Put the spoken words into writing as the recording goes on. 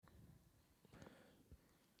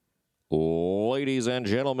Ladies and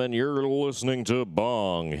gentlemen, you're listening to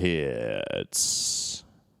Bong Hits.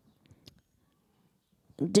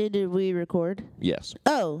 Did we record? Yes.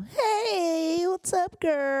 Oh, hey, what's up,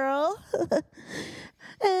 girl?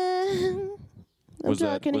 Was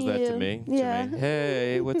that talking to that you. to me? Yeah. To me?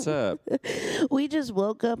 Hey, what's up? We just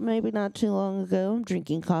woke up maybe not too long ago. I'm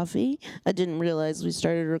drinking coffee. I didn't realize we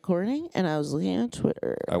started recording, and I was looking at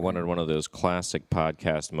Twitter. I wanted one of those classic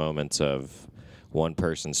podcast moments of one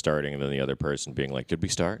person starting and then the other person being like, "Did we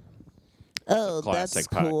start?" Oh, Classic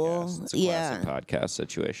that's cool. podcast. It's a Yeah, classic podcast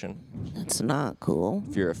situation. that's not cool.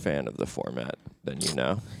 If you're a fan of the format, then you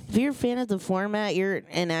know. If you're a fan of the format, you're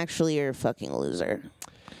a fucking loser.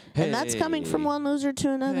 And that's coming from one loser to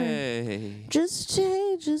another. Hey.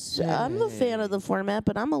 I'm a fan of the format,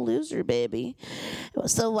 but I'm a loser, baby.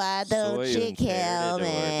 So why don't Soy you un kill perdedor,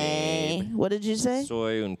 me? babe. What did you say?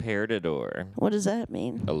 Soy un perdedor. What does that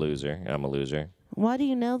mean? A loser. I'm a loser. Why do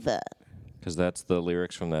you know that? Because that's the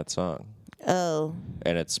lyrics from that song. Oh.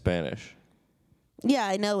 And it's Spanish. Yeah,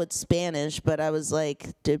 I know it's Spanish, but I was like,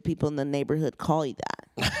 did people in the neighborhood call you that?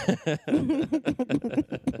 I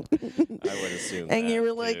would assume And that, you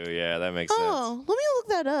were like, too. Yeah, that makes Oh, let me look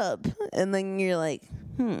that up. And then you're like,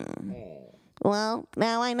 well,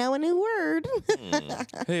 now I know a new word. sense.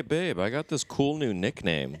 Hey, babe, I got this cool new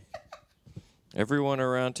nickname. Everyone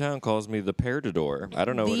around town calls me the Perdedor. I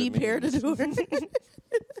don't know what The it means. Perdedor.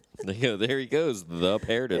 Yeah, there he goes, the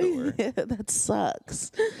Perdedor. Yeah, that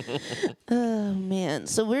sucks. Oh, man.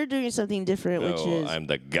 So we're doing something different, which No, is... I'm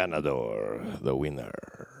the ganador, the winner.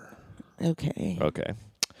 Okay. Okay.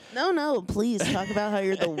 No, please talk about how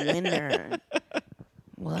you're the winner.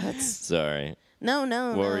 What? Sorry. No.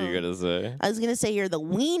 What were you going to say? I was going to say you're the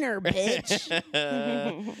wiener, bitch.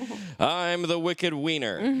 I'm the wicked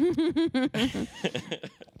wiener.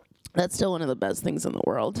 That's still one of the best things in the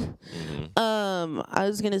world. I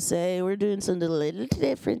was going to say we're doing something a little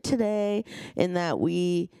different today in that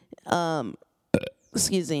we,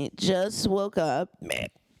 just woke up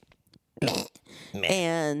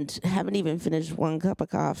and haven't even finished one cup of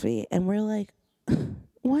coffee. And we're like,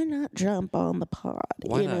 why not jump on the pod?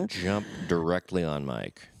 Why you not know? jump directly on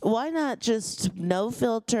Mike? Why not just no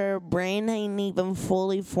filter, brain ain't even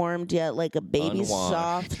fully formed yet, like a baby Unwashed.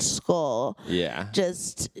 soft skull. Yeah.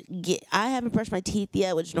 I haven't brushed my teeth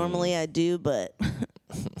yet, which normally I do, but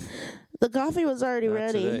the coffee was already Not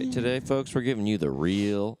ready. Today, folks, we're giving you the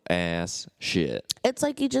real ass shit. It's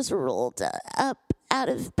like you just rolled up out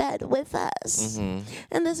of bed with us. Mm-hmm.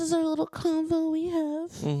 And this is our little convo we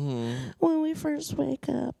have when we first wake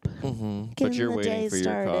up. But Getting you're the waiting day for your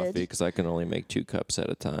started. coffee because I can only make 2 cups at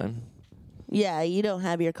a time. Yeah, you don't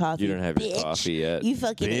have your coffee. You don't have your bitch. coffee yet. You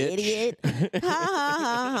fucking bitch. idiot. Ha ha ha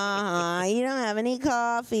ha ha. You don't have any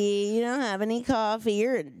coffee.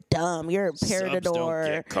 You're dumb. You're a Subs don't perdedor.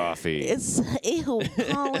 get coffee. It's ew,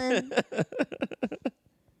 Colin.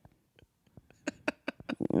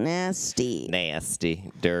 Nasty. Nasty,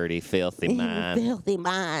 dirty, filthy mind. Filthy You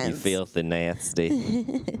minds. filthy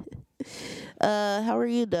nasty. How are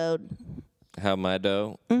you, dude? How my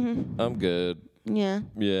dough? I'm good. Yeah.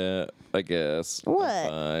 Yeah, I guess. What? I'm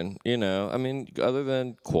fine. You know, I mean, other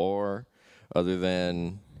than quar, other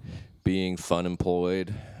than being fun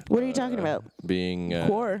employed. What are you talking about? Being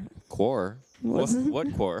Quar. Quar.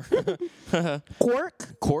 What quar?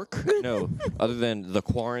 Quark? Cork? No. Other than the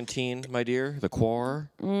quarantine, my dear. The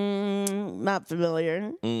quar. Not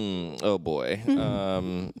familiar. Oh boy.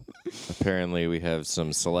 Apparently we have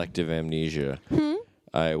some selective amnesia.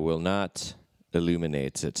 I will not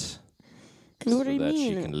illuminate it. What so do you that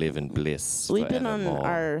mean? she can live in bliss. We've been on forevermore.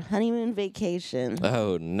 our honeymoon vacation.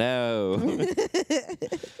 Oh no.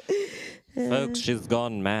 Folks, she's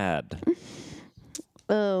gone mad.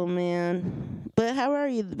 Oh, man. But how are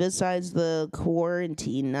you besides the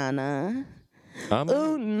quarantine, Nana? I'm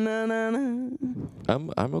Oh, Nana.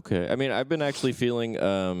 I'm okay. I mean, I've been actually feeling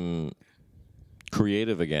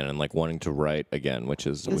creative again and like wanting to write again, which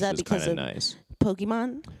is that because kind of of nice.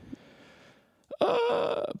 Pokemon?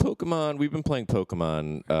 Pokemon. We've been playing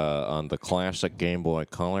Pokemon on the classic Game Boy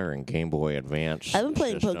Color and Game Boy Advance. I've been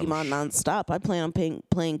playing systems. Pokemon nonstop. I plan on playing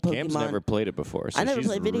Pokemon. Cam's never played it before, so I never she's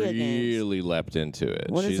played video games. really leapt into it.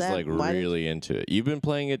 What is she's that? like Why did- really into it. You've been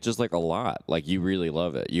playing it just like a lot. Like you really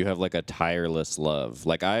love it. You have like a tireless love.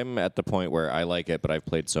 Like I'm at the point where I like it, but I've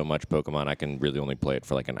played so much Pokemon I can really only play it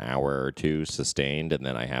for like an hour or two sustained, and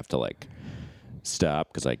then I have to like stop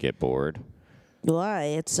because I get bored. Why?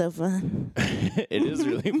 It's so fun. It is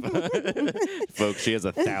really fun. Folks, she has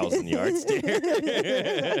a 1,000-yard stare.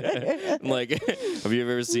 Like, have you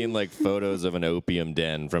ever seen like photos of an opium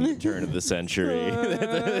den from the turn of the century?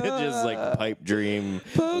 Just like pipe dream,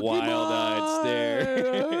 wild-eyed stare.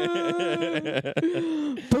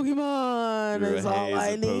 Pokemon is all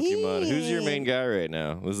I need. Pokemon. Who's your main guy right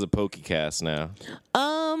now? This is a Pokecast now.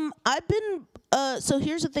 I've been so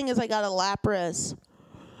here's the thing is I got a Lapras.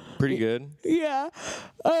 Pretty good. Yeah.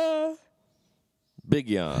 Big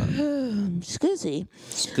yawn. Scuzzy.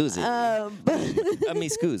 Scuzzy. I mean,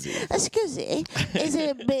 scuzzy. Scuzzy. Is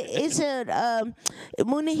it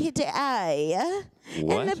Munihite eye?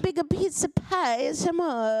 What? And a bigger pizza pie, some more.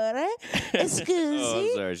 Scuzzy. Oh,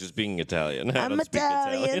 I'm sorry. She's speaking Italian. I I'm don't speak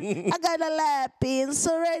Italian. I got a lappy, and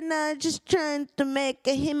so right now I'm just trying to make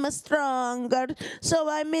him stronger. So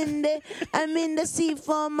I'm in the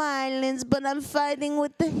Seafoam Islands, but I'm fighting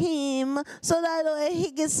with him, so that way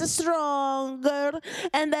he gets stronger.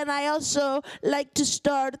 And then I also like to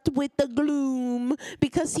start with the gloom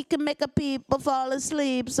because he can make a people fall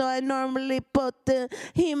asleep. So I normally put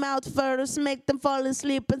him out first, make them fall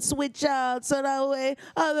asleep, and switch out, so that way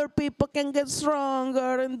other people can get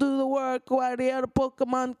stronger and do the work while the other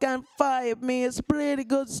Pokemon can fight me. It's a pretty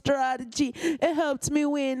good strategy. It helps me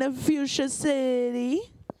win a Fuchsia City.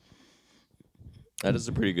 That is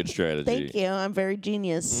a pretty good strategy. Thank you. I'm very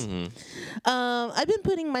genius. Mm-hmm. I've been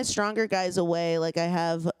putting my stronger guys away. Like I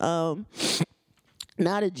have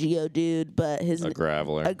not a Geodude, but A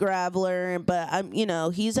Graveler. But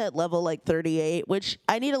he's at level like 38, which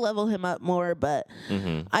I need to level him up more, but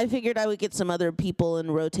I figured I would get some other people in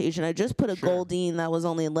rotation. I just put a Goldeen that was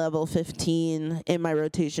only level 15 in my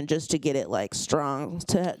rotation just to get it like strong,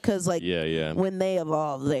 because like when they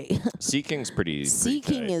evolve, Seeking's pretty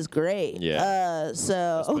Seeking tight. is great. Yeah.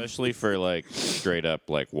 So especially for like straight up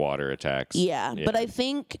like water attacks. Yeah, but I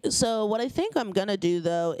think so. What I think I'm gonna do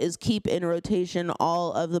though is keep in rotation all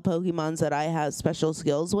of the Pokemons that I have special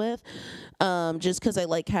skills with, just because I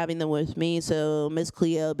like having them with me. So Miss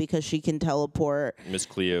Cleo, because she can teleport. Miss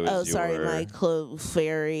Cleo is my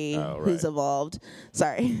Clefairy who's evolved.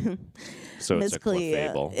 Sorry. So Miss it's a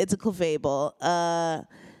Cleo. Clefable. It's a Clefable.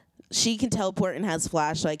 She can teleport and has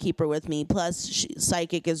Flash, so I keep her with me. Plus,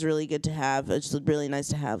 Psychic is really good to have. It's really nice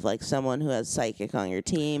to have like someone who has Psychic on your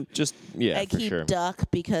team. I keep sure. Duck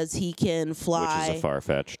because he can fly. Which is a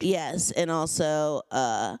Farfetch'd. Yes, and also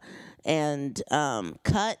Cut,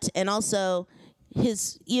 and also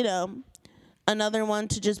his another one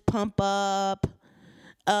to just pump up.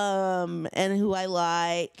 And who I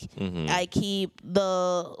like. I keep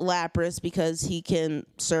the Lapras because he can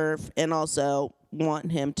surf, and also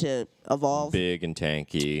want him to evolve. Big and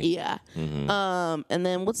tanky. Yeah. And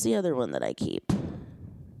then what's the other one that I keep?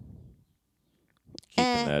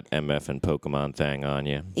 Keeping that MF and Pokemon thing on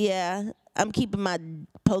you. Yeah. I'm keeping my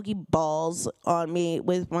Pokeballs on me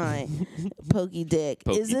with my Pokedick.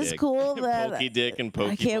 Is this cool? That Pokedick and Pokeball.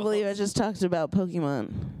 I can't believe I just talked about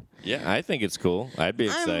Pokemon. Yeah, I think it's cool. I'd be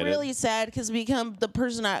excited. I'm really sad because become the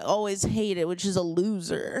person I always hated, which is a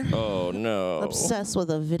loser. Oh, no. Obsessed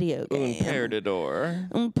with a video game.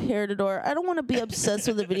 Imperator. I don't want to be obsessed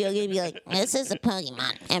with a video game. Be like, this is a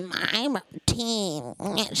Pokemon and my team.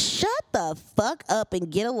 Shut the fuck up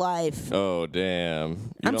and get a life. Oh,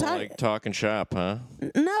 damn. You don't like talking shop, huh?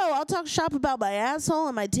 No, I'll talk shop about my asshole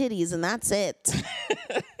and my titties, and that's it.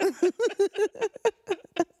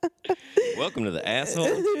 Welcome to the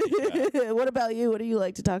asshole. What about you? What do you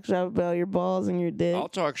like to talk shop about? Your balls and your dick? I'll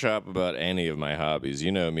talk shop about any of my hobbies.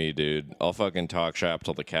 You know me, dude. I'll fucking talk shop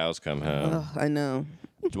till the cows come home. Oh, I know.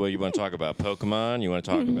 Well, you want to talk about Pokemon? You want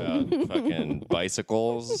to talk about fucking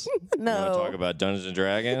bicycles? No. You want to talk about Dungeons and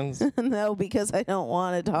Dragons? No, because I don't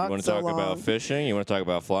want to talk. You want to talk about fishing? You want to talk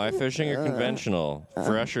about fly fishing or conventional?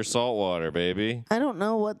 Fresh or saltwater, baby? I don't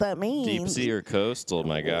know what that means. Deep sea or coastal,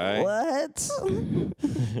 my guy? What?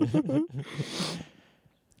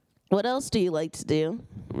 What else do you like to do?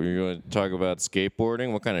 We're going to talk about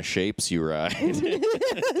skateboarding. What kind of shapes you ride?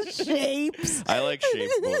 Shapes. I like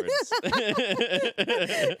shapeboards.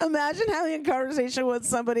 Imagine having a conversation with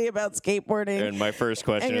somebody about skateboarding. And my first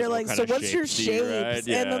question and is, you're like, what so kind of what's your shapes?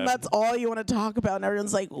 Yeah. And then that's all you want to talk about. And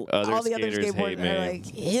everyone's like, all the other skateboarders are like,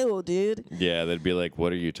 ew, dude. Yeah, they'd be like,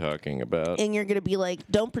 what are you talking about? And you're going to be like,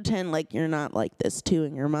 don't pretend like you're not like this too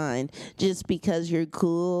in your mind. Just because you're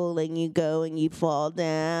cool and you go and you fall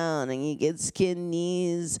down and you get skin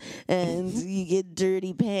knees and you get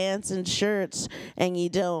dirty pants and shirts and you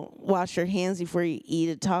don't wash your hands before you eat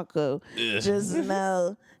a taco. Just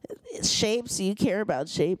know shapes. You care about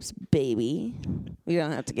shapes, baby. We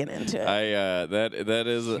don't have to get into it. That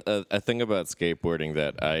is a thing about skateboarding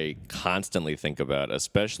that I constantly think about,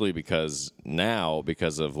 especially because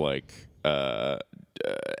of like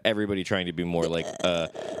everybody trying to be more like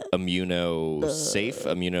immuno-safe,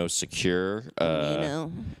 immuno-secure.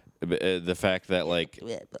 The fact that like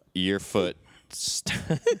your foot.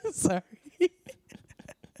 Sorry.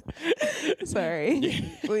 Sorry.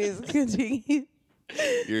 Please continue.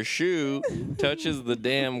 Your shoe touches the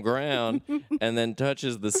damn ground and then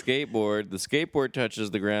touches the skateboard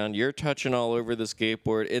touches the ground, you're touching all over the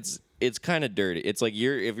skateboard. It's kind of dirty. It's like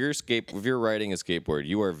if you're riding a skateboard,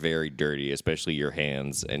 you are very dirty, especially your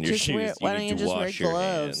hands and your shoes. Why don't you just wear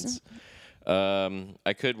gloves?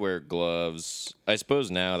 I could wear gloves. I suppose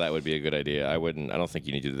now that would be a good idea. I don't think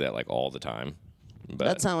you need to do that like all the time. But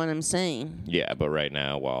that's not what I'm saying. Yeah, but right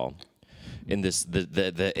now, while in this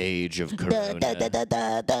the age of Corona.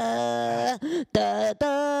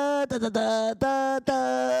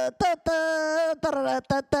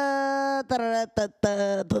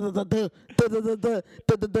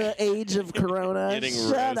 The age of Corona. Getting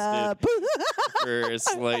Shut up. For a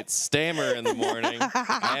slight stammer in the morning.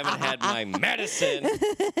 I haven't had my medicine.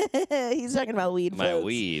 He's talking about weed. My folks.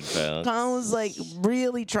 weed, folks. Colin was like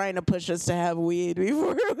really trying to push us to have weed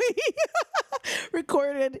before we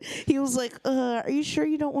recorded. He was like, "Are you sure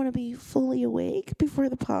you don't want to be fully awake before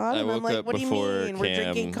the pod?" And I'm like, "What do you mean? We're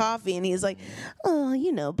drinking coffee." And he's like, "Oh,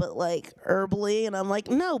 but like herbally." And I'm like,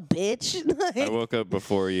 "No, bitch." I woke up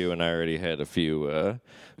before you, and I already had a few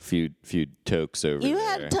tokes over there. You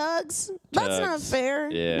had tugs? That's not fair.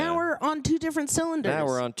 Yeah. Now we're on two different cylinders. No,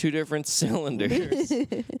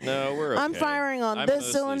 we're okay. I'm firing on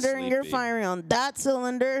this cylinder, and you're firing on that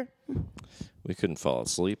cylinder. We couldn't fall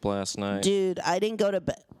asleep last night. Dude, I didn't go to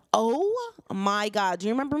bed. Oh, my God. Do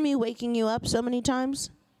you remember me waking you up so many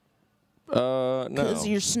times? No. Because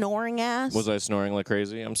you're snoring ass? Was I snoring like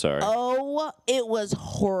crazy? I'm sorry. Oh, it was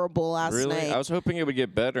horrible last night. Really? I was hoping it would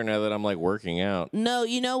get better now that I'm like working out. No,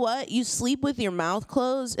 you know what? You sleep with your mouth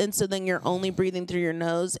closed, and so then you're only breathing through your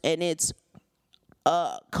nose, and it's,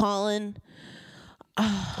 Colin...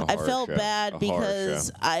 I felt bad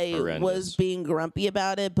because I was being grumpy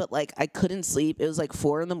about it, but like I couldn't sleep. It was like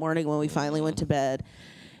 4 a.m. when we finally went to bed.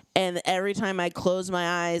 And every time I closed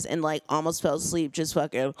my eyes and like almost fell asleep, just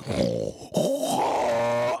fucking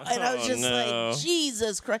and I was just like,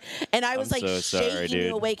 Jesus Christ. And I was like shaking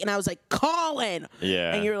you awake, and I was like, Colin.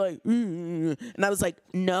 Yeah. And you're like, and I was like,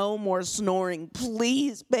 no more snoring,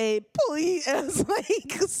 please, babe, please. And I was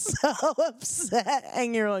like so upset.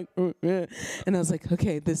 And you're like, and I was like,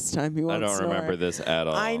 okay, this time you won't snore. I don't remember this at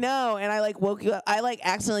all. I know. And I like woke you up. I like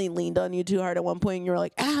accidentally leaned on you too hard at one point, and you were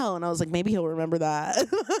like, ow. And I was like, maybe he'll remember that.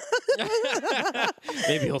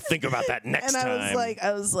 Maybe he'll think about that next time. And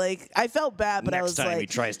I was like, I felt bad, but I was like, next time he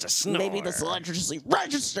tries to snore. Maybe this will electricity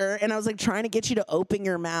register. And I was like trying to get you to open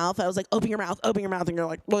your mouth. I was like, open your mouth. And you're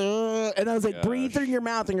like, bleh. And I was like, breathe through your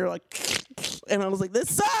mouth. And you're like, and I was like, this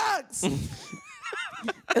sucks.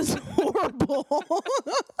 It's horrible.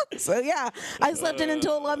 So yeah, I slept in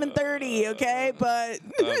until 11:30. Okay, but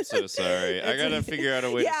I'm so sorry. I gotta figure out a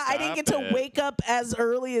way. Yeah, I didn't get to wake up as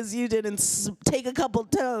early as you did and take a couple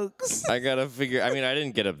tokes. I gotta figure. I mean, I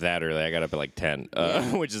didn't get up that early. I got up at like 10,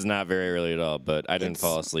 which is not very early at all. But I didn't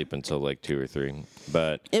fall asleep until like 2 or 3.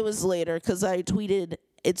 But it was later because I tweeted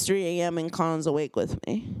it's 3 a.m. and Colin's awake with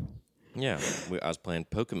me. Yeah, I was playing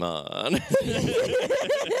Pokemon.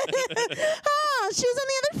 Oh, she's on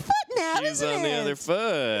the other foot now, She's on the other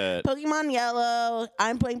foot. Pokemon Yellow.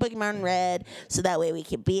 I'm playing Pokemon Red, so that way we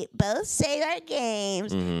can both save our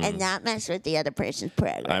games and not mess with the other person's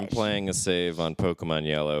progress. I'm playing a save on Pokemon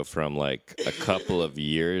Yellow from like a couple of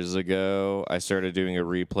years ago. I started doing a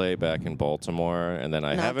replay back in Baltimore, and then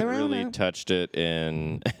I haven't really touched it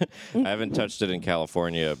in. I haven't touched it in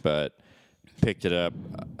California, but picked it up.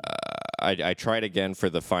 I tried again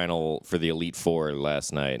for the Elite Four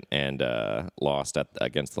last night and lost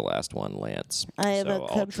against the last one, Lance. I have a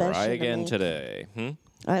confession I'll try again to make. today.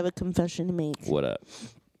 I have a confession to make. What up?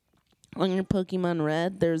 On your Pokemon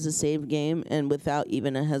Red, there's a save game, and without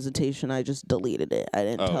even a hesitation, I just deleted it. I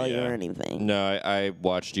didn't tell you or anything. No, I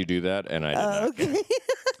watched you do that, and I did not. Okay.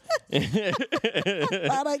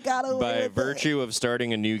 Thought I got away By with virtue of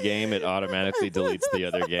starting a new game, it automatically deletes the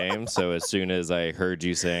other game. So as soon as I heard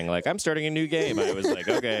you saying, like, I'm starting a new game, I was like,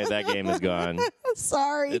 okay, that game is gone.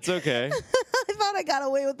 Sorry. It's okay. I thought I got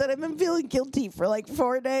away with it. I've been feeling guilty for like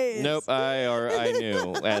 4 days. Nope, I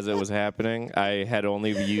knew as it was happening. I had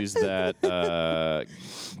only used that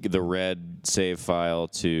the red save file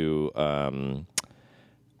to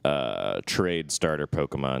trade starter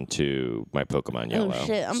Pokemon to my Pokemon Yellow. Oh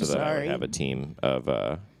shit! I'm so that I sorry. would have a team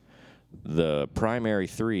of the primary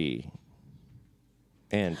 3,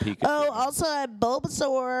 and Pikachu. Oh, also I have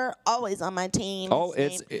Bulbasaur, always on my team. Oh,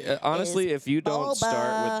 His it's name honestly, is if you don't Bulba.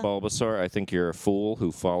 start with Bulbasaur, I think you're a fool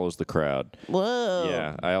who follows the crowd. Whoa.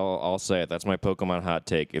 Yeah, I'll say it. That's my Pokemon hot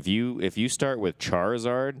take. If you start with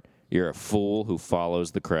Charizard, you're a fool who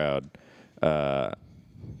follows the crowd.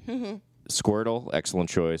 Squirtle, excellent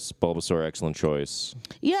choice. Bulbasaur, excellent choice.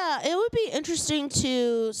 Yeah, it would be interesting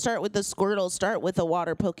to start with the Squirtle, start with a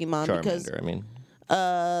water Pokemon because Charmander,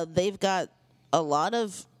 I mean. they've got a lot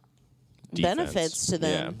of Defense. benefits to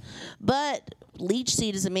them. Yeah. But Leech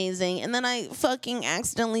Seed is amazing. And then I fucking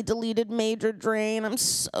accidentally deleted Major Drain. I'm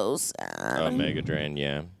so sad. Mega Drain,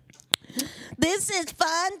 yeah. This is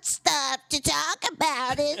fun stuff to talk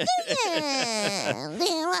about, isn't it? Do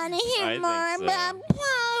you want to hear I more think so. about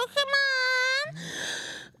Pokemon?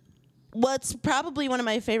 What's probably one of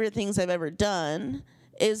my favorite things I've ever done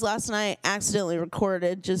is last night accidentally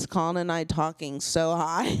recorded just Colin and I talking so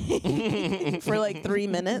high for like 3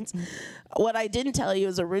 minutes. What I didn't tell you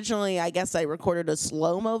is originally I guess I recorded a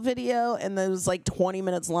slow-mo video and it was like 20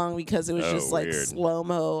 minutes long because it was just like weird.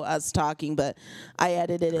 slow-mo us talking, but I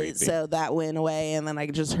edited Creepy. it so that went away and then I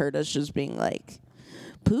just heard us just being like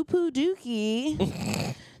poo-poo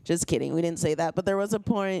dookie. Just kidding. We didn't say that, but there was a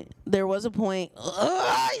point.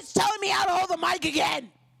 Ugh, he's telling me how to hold the mic again.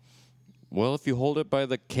 Well, if you hold it by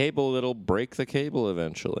the cable, it'll break the cable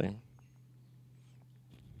eventually.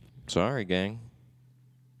 Sorry, gang.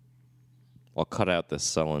 I'll cut out this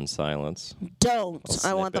sullen silence. Don't. I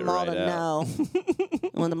snip want them it all right to out. know.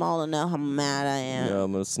 I want them all to know how mad I am. Yeah,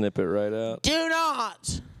 I'm going to snip it right out. Do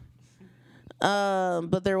not.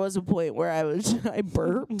 But there was a point where I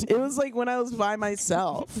burped. It was like when I was by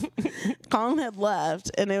myself. Colin had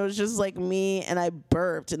left, and it was just like me, and I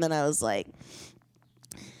burped, and then I was like,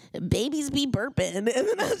 babies be burping. And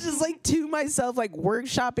then I was just like to myself, like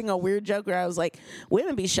workshopping a weird joke where I was like,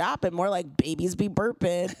 women be shopping, more like babies be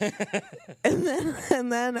burping.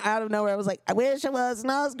 and then out of nowhere, I was like, I wish I was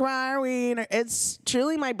nose grinder wiener. It's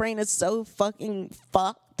truly, my brain is so fucking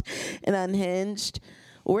fucked and unhinged.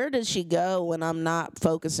 Where does she go when I'm not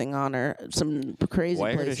focusing on her? Some crazy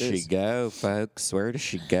Where places. does she go, folks? Where does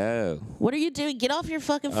she go? What are you doing? Get off your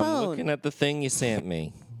fucking I'm phone. looking at the thing you sent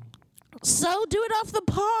me. So do it off the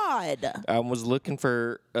pod. I was looking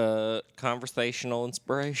for conversational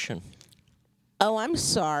inspiration. Oh, I'm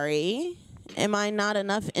sorry. Am I not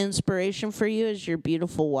enough inspiration for you as your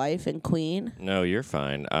beautiful wife and queen? No, you're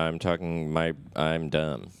fine. I'm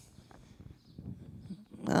dumb.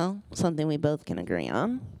 Well, something we both can agree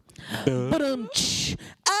on. But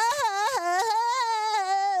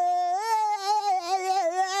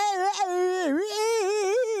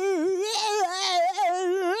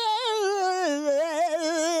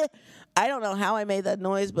I don't know how I made that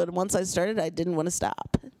noise, but once I started, I didn't want to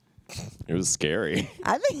stop. It was scary.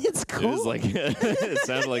 I think it's It cool. was like it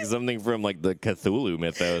sounded like something from like the Cthulhu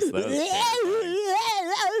mythos. That was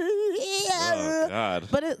oh God.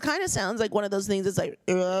 But it kind of sounds like one of those things that's like,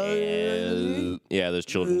 Yeah, those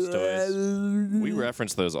children's toys. We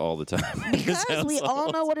reference those all the time. because we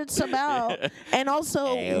all know what it's about. And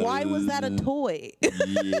also, why was that a toy?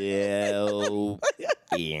 Yeah.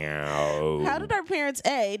 How did our parents,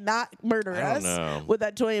 A, not murder I don't us know. with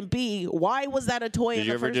that toy, and B, why was that a toy Did in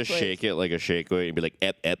you the ever first just place? shake it like a shake weight and be like,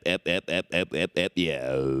 ep, ep, ep, ep, ep, ep, ep, ep, yeah.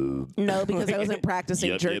 No, because I wasn't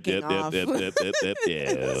practicing jerking off. yeah.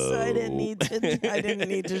 So I didn't need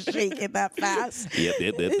to shake it that fast.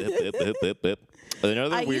 Yep.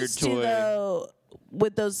 Another I weird used toy. to though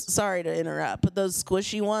with those. Sorry to interrupt, but those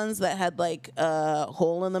squishy ones that had like a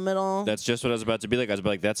hole in the middle. That's just what I was about to be like. I was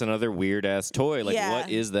like, that's another weird ass toy. Like, Yeah, what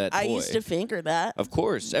is that toy? I used to finger that. Of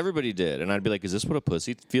course, everybody did, and I'd be like, "Is this what a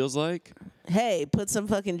pussy feels like?" Hey, put some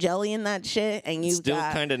fucking jelly in that shit, and you've Still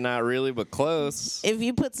got. kind of not really, but close. If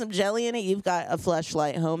you put some jelly in it, you've got a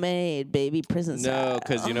Fleshlight homemade baby prison No, style.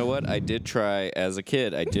 because you know what? I did try as a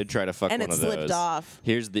kid. I did try to fuck And one it of those. slipped off.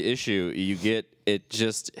 Here's the issue: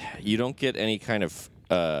 you don't get any kind of.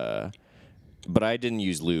 But I didn't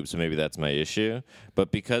use lube, so maybe that's my issue.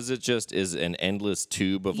 But because it just is an endless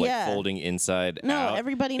tube of like Yeah. folding inside No, out,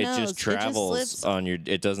 everybody knows. It It just just travels slips. on your.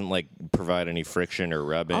 It doesn't like provide any friction or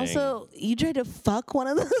rubbing. Also, you tried to fuck one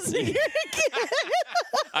of those when you were a kid.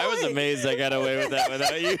 I was amazed I got away with that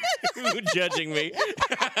without you judging me.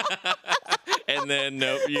 And then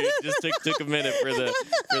nope, you just took a minute for the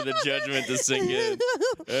judgment to sink in.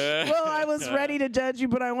 Well, I was ready to judge you,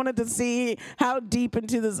 but I wanted to see how deep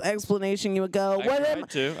into this explanation you would go. I tried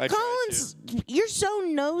to. Collins, you're so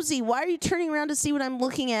nosy. Why are you turning around to see what I'm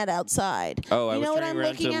looking at outside? Oh, I You was know what turning I'm around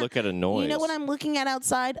looking to at? look at a noise. You know what I'm looking at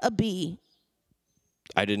outside? A bee.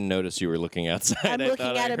 I didn't notice you were looking outside. I'm I looking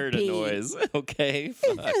thought at I a heard bee. a noise. Okay,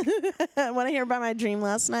 fuck. Want to hear about my dream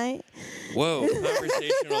last night? Whoa,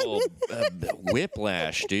 conversational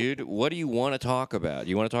whiplash, dude. What do you want to talk about?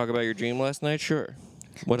 You want to talk about your dream last night? Sure.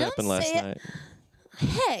 What Don't happened last say it. night?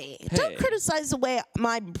 Hey, don't criticize the way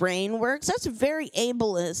my brain works. That's very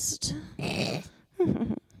ableist.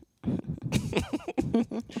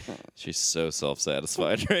 She's so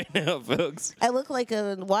self-satisfied right now, folks. I look like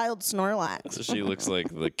a wild Snorlax. She looks like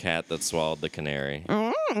the cat that swallowed the canary.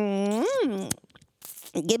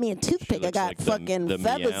 Give me a toothpick. I looks got like the fucking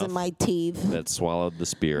feathers Meowth in my teeth. That swallowed the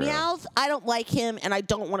spear. Meowth, I don't like him, and I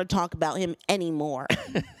don't want to talk about him anymore.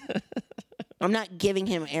 I'm not giving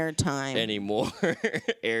him airtime. Any more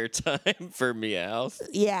airtime for Meowth?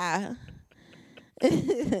 Yeah.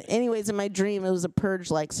 Anyways, in my dream, it was a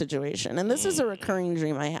purge-like situation, and this is a recurring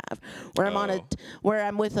dream I have, where where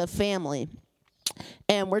I'm with a family,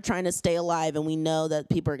 and we're trying to stay alive, and we know that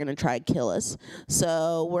people are going to try to kill us.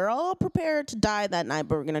 So we're all prepared to die that night,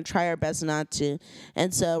 but we're going to try our best not to.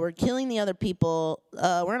 And so we're killing the other people.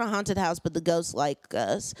 We're in a haunted house, but the ghosts like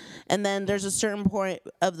us. And then there's a certain point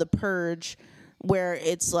of the purge where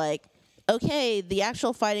it's like, okay, the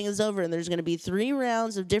actual fighting is over, and there's going to be 3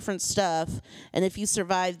 rounds of different stuff. And if you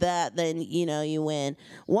survive that, then, you win.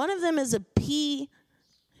 One of them is a pee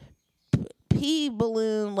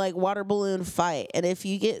balloon, like water balloon fight. And if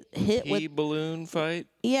you get hit Pea balloon fight?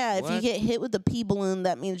 if you What? get hit with the pee balloon,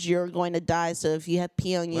 that means you're going to die. So if you have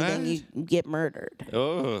pee on you, then you get murdered.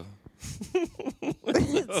 Oh.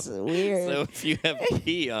 It's weird. So if you have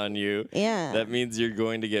pee on you, Yeah. that means you're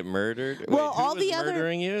going to get murdered? Well, Wait, who all was the other-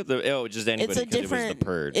 murdering you? Just anybody, It's a 'cause it was different. the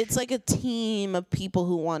purge. It's like a team of people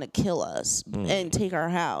who want to kill us and take our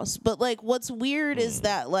house. But like, what's weird is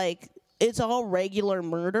that like it's all regular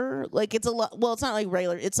murder. Like it's a lot. Well, it's not like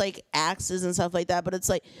regular. It's like axes and stuff like that. But it's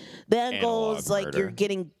like the end goal is Analog like murder.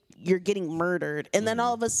 you're getting murdered, and then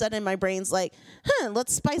all of a sudden my brain's like,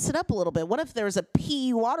 let's spice it up a little bit. What if there's a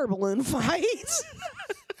pee water balloon fight?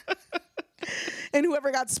 And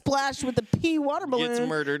whoever got splashed with the pee water balloon Gets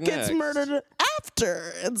murdered gets next. murdered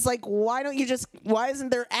after. It's like, why isn't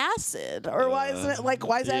there acid? Or why isn't it like,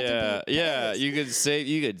 why does it have to be yeah. piss?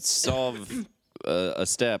 You could solve a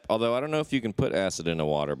step. Although I don't know if you can put acid in a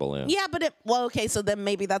water balloon. Yeah, but okay, so then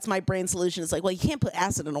maybe that's my brain solution. It's like, well, you can't put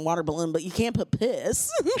acid in a water balloon, but you can't put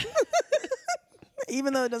piss.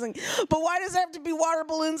 Even though it doesn't. But why does it have to be water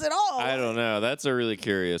balloons at all? I don't know. That's a really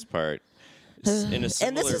curious part. In a similar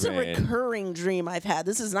And this is a vein, recurring dream I've had.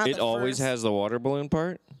 This is not it the always first. has the water balloon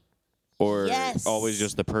part? Or Yes. always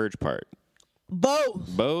just the purge part? Both.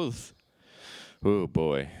 Both? Oh,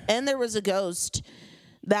 boy. And there was a ghost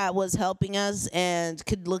that was helping us and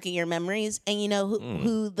could look at your memories. And you know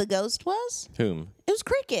who the ghost was? Whom? It was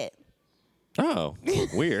Cricket. Oh,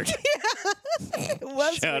 weird. It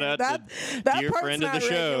was Shout weird. out to dear part's friend of the not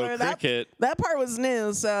show, regular. Cricket. That part was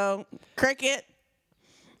new. So Cricket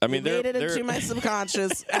I mean, made it they're into my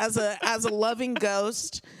subconscious as a loving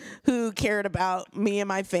ghost who cared about me and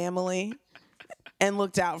my family and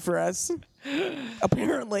looked out for us.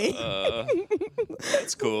 Apparently.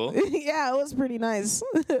 That's cool. Yeah, it was pretty nice.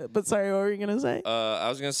 But sorry, what were you gonna say? I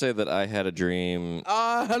was gonna say that I had a dream.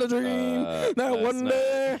 I had a dream that last one night.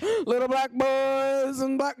 day little black boys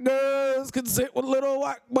and black girls could sit with little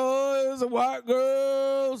white boys and white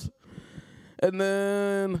girls. And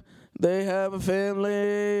then they have a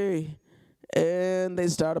family and they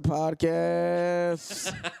start a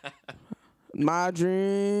podcast. My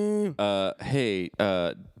dream. Hey,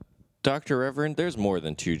 Dr. Reverend, there's more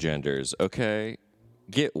than 2 genders, okay?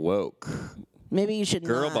 Get woke. Maybe you should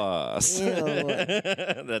Girl not. boss. Ew.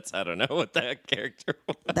 I don't know what that character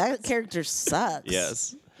was. That character sucks.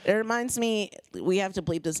 Yes. It reminds me, we have to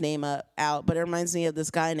bleep this name out, but it reminds me of this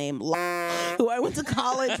guy named who I went to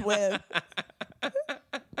college with.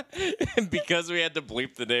 Because we had to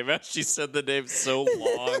bleep the name out, she said the name so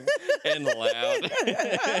long and loud.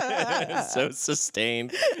 So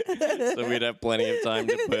sustained. So we'd have plenty of time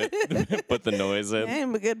to put the noise in.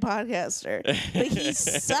 I'm a good podcaster. But he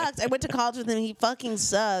sucked. I went to college with him. He fucking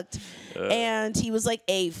sucked. And he was like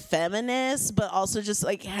a feminist, but also just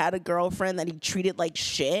like had a girlfriend that he treated like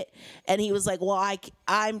shit. And he was like, well,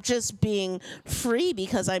 I'm just being free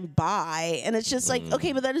because I'm bi. And it's just like,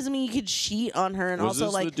 okay, but that doesn't mean you could cheat on her. And Was also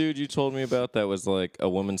this like, the dude you told me about that was like a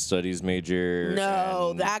women's studies major? no,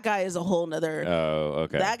 and- that guy is a whole nother. Oh,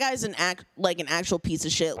 okay. That guy's an actual piece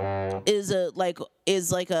of shit.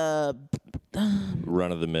 Is like a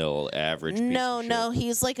Run of the mill average. Piece no, of shit. no.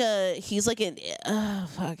 He's like an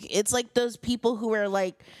fuck. It's like those people who are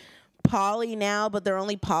like poly now, but they're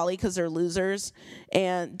only poly because they're losers.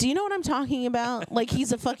 And do you know what I'm talking about? Like,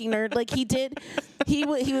 he's a fucking nerd. Like, he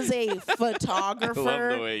was a photographer. I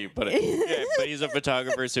love the way you put it. Yeah, but he's a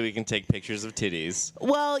photographer, so he can take pictures of titties.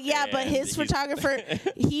 Well, yeah, but And his photographer,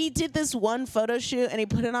 he did this one photo shoot and he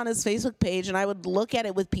put it on his Facebook page, and I would look at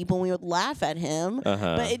it with people and we would laugh at him.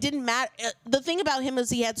 But it didn't matter. The thing about him is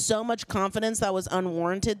he had so much confidence that was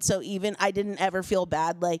unwarranted. So even I didn't ever feel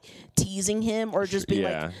bad like teasing him or just being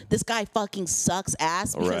like, this guy fucking sucks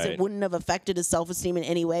ass, because it wouldn't have affected his self-esteem in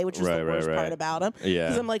any way, which is the worst part about him. Yeah.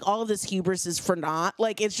 Because I'm like, all of this hubris is for naught.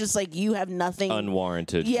 Like, it's just like, you have nothing.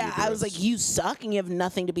 Unwarranted. Yeah, hubris. I was like, you suck and you have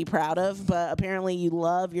nothing to be proud of, but apparently you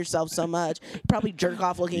love yourself so much. You probably jerk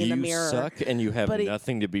off looking in the mirror. You suck and you have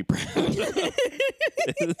nothing to be proud of.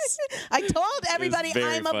 I told everybody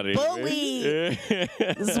I'm a bully.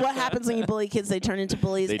 This is what happens when you bully kids. They turn into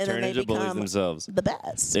bullies, They and turn then they into bullies become themselves. the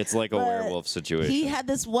best. It's like a werewolf situation. He had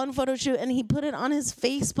this one photo shoot, and he put it on his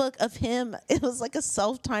Facebook of him. It was like a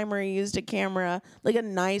self-timer. He used a camera, like a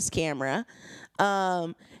nice camera.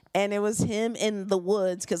 And it was him in the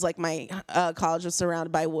woods, because like my college was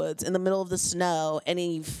surrounded by woods, in the middle of the snow, and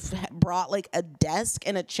he brought like a desk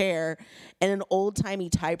and a chair and an old-timey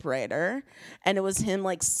typewriter, and it was him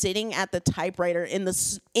like sitting at the typewriter in the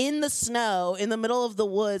snow in the middle of the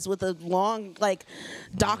woods with a long like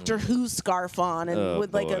Doctor Who scarf on, and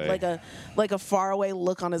with like a faraway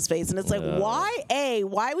look on his face. And it's like,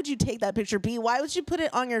 why would you take that picture? B, why would you put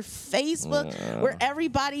it on your Facebook where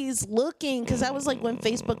everybody's looking? Because that was like when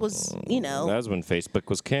Facebook was, that was when Facebook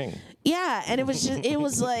was king. Yeah, and it was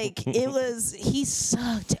he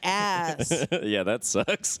sucked ass. Yeah, that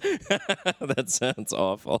sucks. That sounds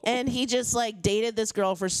awful. And he just like dated this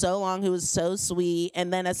girl for so long who was so sweet,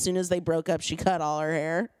 and then as soon as they broke up, she cut all her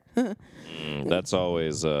hair. That's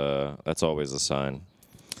always a sign.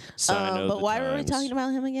 But why were we talking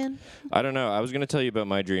about him again? I don't know. I was going to tell you about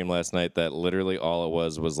my dream last night that literally all it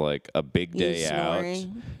was like a big day out.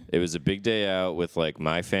 It was a big day out with like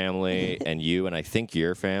my family and you and I think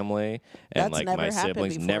your family and That's like my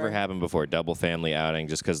siblings. Before. Never happened before. Double family outing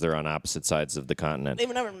just because they're on opposite sides of the continent.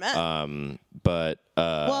 They've never met.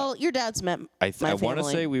 Well, your dad's met I my want to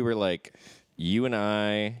family. say we were like, you and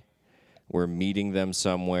I were meeting them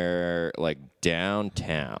somewhere like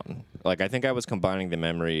downtown. Like, I think I was combining the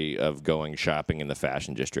memory of going shopping in the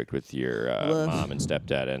fashion district with your mom and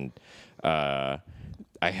stepdad. And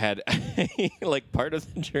I had, like, part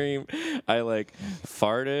of the dream, I, like,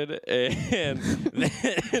 farted and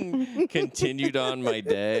then continued on my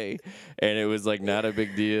day. And it was, like, not a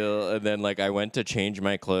big deal. And then, like, I went to change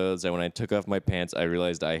my clothes. And when I took off my pants, I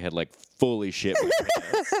realized I had, like, fully shit my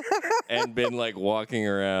pants and been, like, walking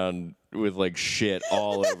around with, like, shit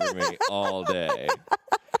all over me all day.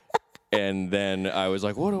 And then I was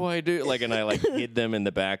like, what do I do? Like, and I like hid them in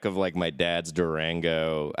the back of like my dad's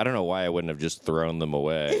Durango. I don't know why I wouldn't have just thrown them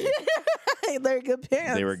away. They're good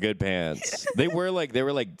pants. They were good pants. They were like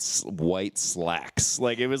white slacks.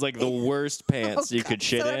 Like, it was like the worst pants you could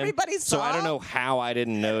shit in. Everybody saw? So I don't know how I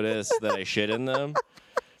didn't notice that I shit in them.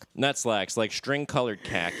 Not slacks, like string-colored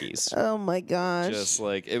khakis. Oh my gosh! Just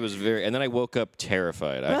like it was very, and then I woke up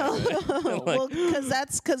terrified. Well,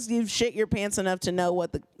 because you've shit your pants enough to know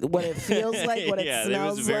what it feels like, what it smells like. Yeah, it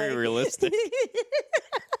was very realistic.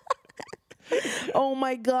 Oh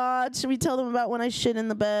my God! Should we tell them about when I shit in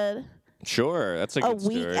the bed? Sure, that's a good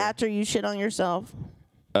week story. after you shit on yourself.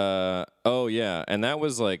 Oh yeah, and that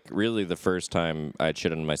was like really the first time I'd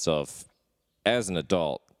shit on myself as an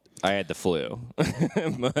adult. I had the flu.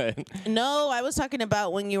 But no, I was talking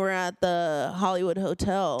about when you were at the Hollywood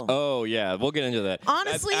Hotel. Oh, yeah. We'll get into that.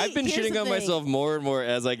 Honestly, I've been shitting on myself more and more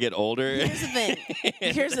as I get older. Here's the thing.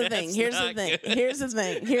 Here's the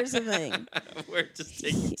thing. We're just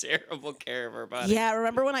taking terrible care of our bodies. Yeah,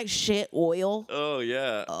 remember when I shit oil? Oh,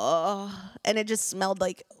 yeah. And it just smelled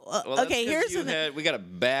like... well, okay, here's the thing. We got to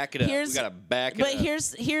back it up. We got to back it up. But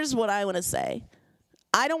here's what I want to say.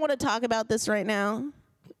 I don't want to talk about this right now.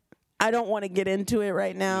 I don't want to get into it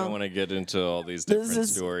right now. I don't want to get into all these different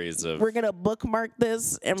stories of. We're gonna bookmark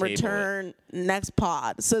this and return next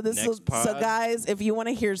pod. So so guys, if you want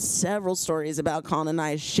to hear several stories about Colin and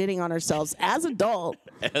I shitting on ourselves as adults,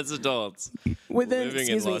 within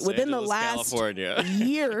the last California.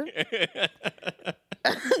 Year,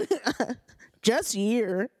 just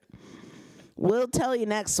year, we'll tell you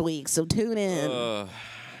next week. So tune in.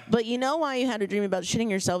 But you know why you had a dream about shitting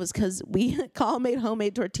yourself is because Colin made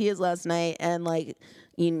homemade tortillas last night, and like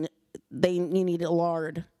you needed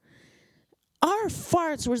lard. Our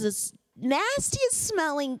farts was the nastiest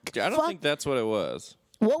smelling. I don't think that's what it was.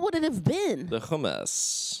 What would it have been? The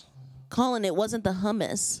hummus. Colin, it wasn't the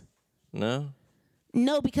hummus. No.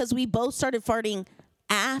 No, because we both started farting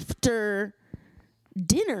after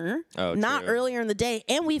dinner, Oh, not true. earlier in the day.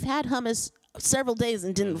 And we've had hummus several days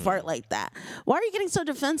and didn't fart like that. Why are you getting so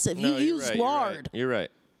defensive? No, you you're use right, lard. You're right.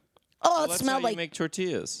 Oh, Well, it that's smelled how like... you make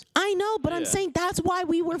tortillas. I know, but I'm Yeah. saying that's why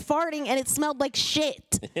we were farting and it smelled like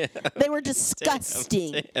shit. They were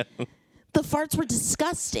disgusting. Damn. The farts were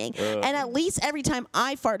disgusting. And at least every time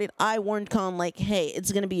I farted, I warned Colin, like, hey, it's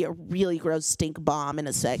going to be a really gross stink bomb in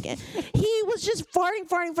a second. He was just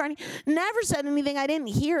farting. Never said anything. I didn't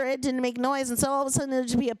hear it, didn't make noise. And so all of a sudden, there'd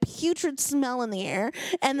just be a putrid smell in the air.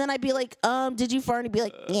 And then I'd be like, did you fart? And he'd be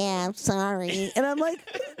like, yeah, I'm sorry. And I'm like,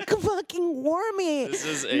 fucking warn me. This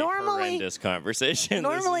is a horrendous conversation.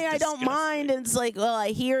 Normally, This I is don't mind. And it's like, well,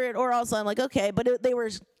 I hear it, or also I'm like, okay. But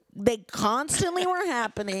they constantly were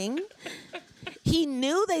happening. He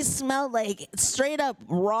knew they smelled like straight up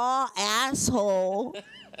raw asshole,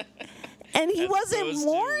 and he wasn't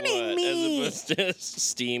warning me. As opposed to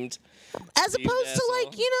steamed. As opposed to like,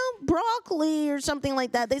 asshole? broccoli or something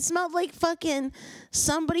like that. They smelled like fucking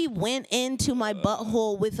somebody went into my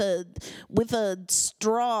butthole with a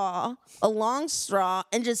straw, a long straw,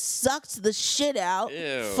 and just sucked the shit out,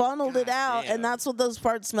 Ew, funneled it out, goddamn. and that's what those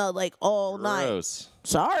farts smelled like all night. Gross.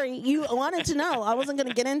 Sorry, you wanted to know. I wasn't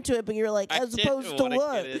gonna get into it, but you're like, I as didn't opposed to wanna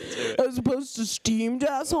what? get into it. As opposed to steamed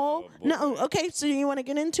asshole? boy. No, okay, so you want to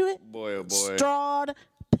get into it? Boy, oh boy. Strawed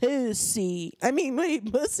pussy. I mean,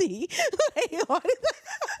 wait, pussy. Wait, what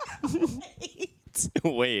is that?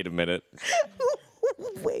 Wait a minute.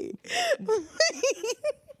 Wait.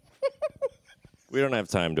 We don't have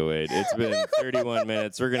time to wait. It's been 31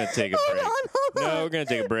 minutes. We're going to take a break. Hold on. No, we're going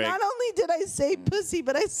to take a break. Not only did I say pussy,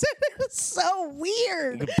 but I said it was so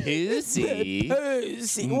weird. Pussy.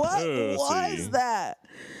 Pussy. What Pussy. was that?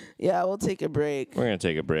 Yeah, we'll take a break. We're going to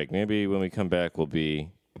take a break. Maybe when we come back, we'll be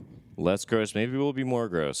less gross. Maybe we'll be more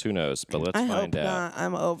gross. Who knows? But let's I find hope out. not.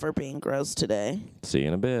 I'm over being gross today. See you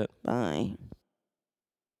in a bit. Bye.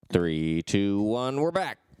 3, 2, 1. We're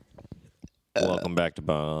back. Welcome back to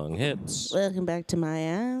Bong Hits. Welcome back to my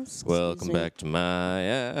ass. Welcome Excuse me. back to my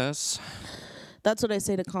ass. That's what I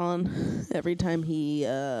say to Colin every time he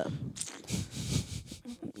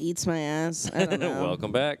eats my ass. I don't know.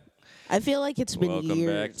 Welcome back. I feel like it's been Welcome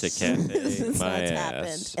years back to Cafe since My that's Ass.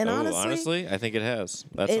 happened. And honestly, I think it has.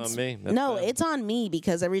 That's it's on me. That's no, bad. it's on me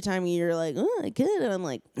because every time you're like, "Oh, good," and I'm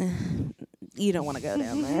like, you don't want to go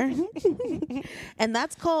down there. And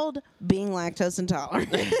that's called being lactose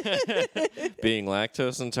intolerant. Being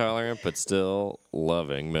lactose intolerant, but still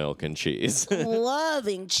loving milk and cheese.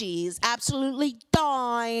 Loving cheese, absolutely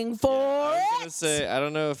dying for I was it. gonna say, I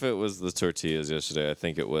don't know if it was the tortillas yesterday. I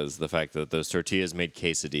think it was the fact that those tortillas made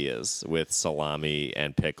quesadillas with salami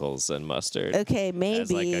and pickles and mustard. Okay, maybe.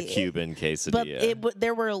 As like a Cuban quesadilla. But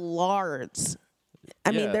there were lards.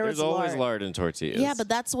 I mean, there there's was always lard. lard in tortillas. Yeah, but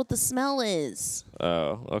that's what the smell is.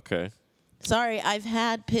 Oh, okay. Sorry, I've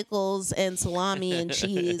had pickles and salami and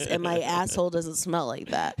cheese, and my asshole doesn't smell like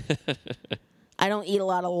that. I don't eat a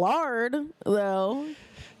lot of lard, though.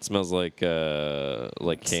 It smells like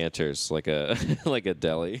Cantor's, like a like a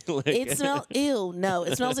deli. It smells, ew, no.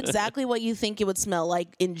 It smells exactly what you think it would smell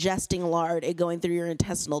like, ingesting lard and going through your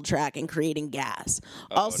intestinal tract and creating gas.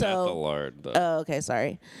 Also, not the lard. Though. oh, okay,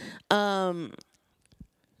 sorry.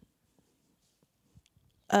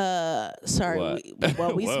 Sorry.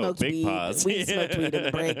 What? We Whoa, smoked big weed. pause. We smoked weed in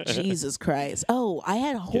the break. Jesus Christ. Oh, I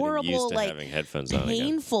had Getting horrible, used to like, having headphones on again.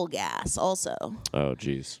 painful gas also. Oh,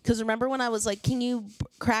 jeez. Because remember when I was like, can you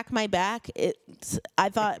crack my back? I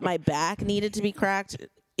thought my back needed to be cracked.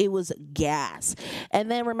 It was gas. And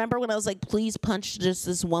then remember when I was like, please punch just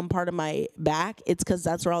this one part of my back? It's because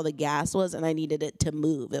that's where all the gas was and I needed it to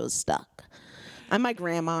move. It was stuck. I'm my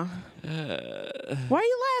grandma. Why are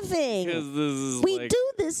you laughing? Because this is We like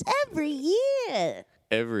do this every year.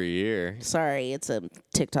 every year. Sorry, it's a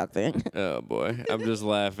TikTok thing. Oh boy, I'm just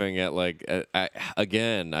laughing at like I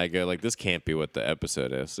go like this can't be what the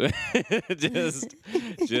episode is. just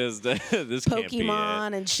this can't be it.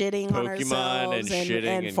 Pokemon and shitting on Pokemon ourselves and shitting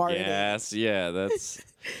and and farting. gas. Yeah, that's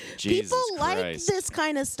Jesus People like Christ. this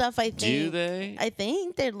kind of stuff, I think. Do they? I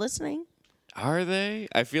think they're listening. Are they?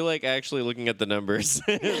 I feel like actually looking at the numbers,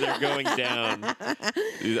 they're going down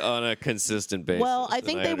on a consistent basis. Well, I and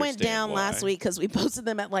think they went understand down why. last week because we posted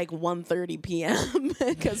them at like 1:30 p.m.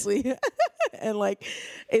 because we and like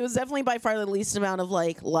it was definitely by far the least amount of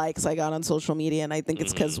like likes I got on social media, and I think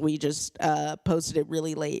it's because we just posted it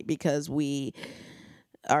really late because we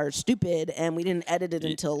are stupid and we didn't edit it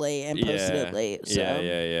until late and posted it late. So.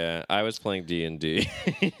 Yeah. I was playing D&D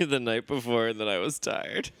the night before, and then I was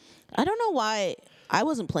tired I don't know why I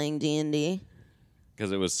wasn't playing D&D.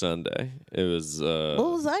 because it was Sunday. It was What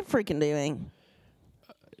was I freaking doing?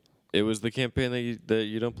 It was the campaign that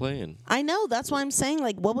you don't play in. I know. That's why I'm saying,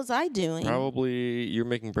 like, what was I doing? Probably you're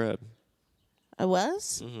making bread. I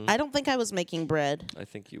was? Mm-hmm. I don't think I was making bread. I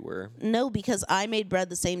think you were. No, because I made bread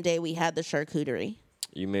the same day we had the charcuterie.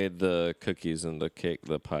 You made the cookies and the cake,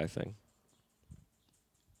 the pie thing.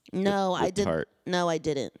 No, the I didn't. tart. No, I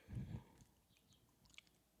didn't.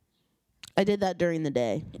 I did that during the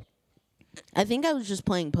day. I think I was just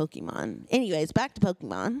playing Pokemon. Anyways, back to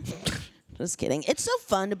Pokemon. Just kidding. It's so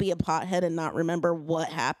fun to be a pothead and not remember what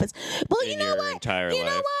happens. Well, you In know your what? entire You know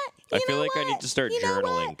life. what? I You feel know like I what? need to start You know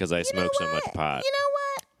journaling what? 'cause I You smoke know so much what? pot. You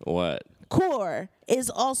know what? What? Core is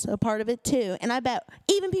also part of it too. And I bet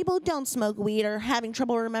even people who don't smoke weed are having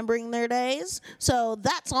trouble remembering their days. So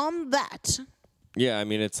that's on that. Yeah, I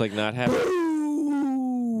mean, it's like not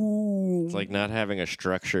having a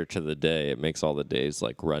structure to the day. It makes all the days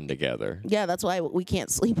like run together. Yeah, that's why we can't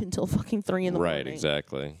sleep until fucking 3 in the morning. Right,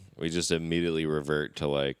 exactly. We just immediately revert to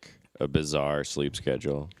like a bizarre sleep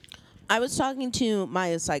schedule. I was talking to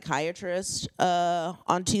my psychiatrist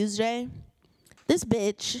on Tuesday. This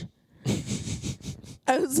bitch,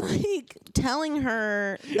 I was like telling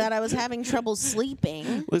her that I was having trouble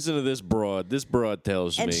sleeping. Listen to this broad. This broad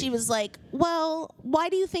tells And me. she was like, well, why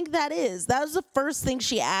do you think that is? That was the first thing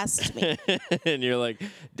she asked me. And you're like,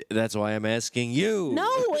 that's why I'm asking you. No,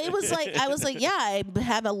 it was like, I was like, yeah, I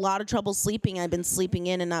have a lot of trouble sleeping. I've been sleeping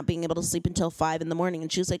in and not being able to sleep until 5 in the morning. And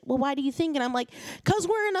she was like, well, why do you think? And I'm like, because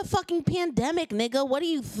we're in a fucking pandemic, nigga. What do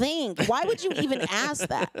you think? Why would you even ask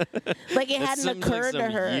that? Like, it That hadn't seems occurred like to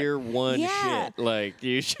some her. Year one Yeah. shit. Like,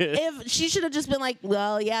 you should. If she should have just been like,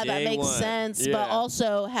 well, yeah, that Day makes one. sense. Yeah. But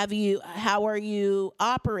also, how are you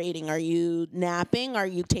operating? Are you napping? Are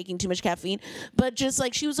you taking too much caffeine? But just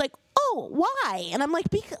like, she was like, oh, why? And I'm like,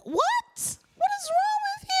 what? What is wrong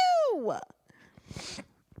with you?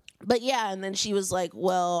 But yeah, and then she was like,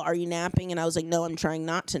 well, are you napping? And I was like, no, I'm trying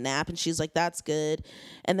not to nap. And she's like, that's good.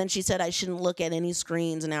 And then she said I shouldn't look at any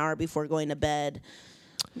screens an hour before going to bed.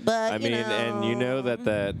 But I mean, and you know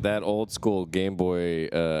that old school Game Boy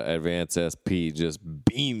Advance SP just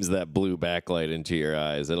beams that blue backlight into your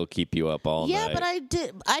eyes. It'll keep you up all night. Yeah, but I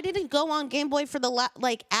didn't go on Game Boy for the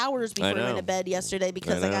hours before I went to bed yesterday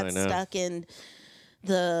because I got stuck in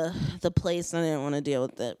the place and I didn't want to deal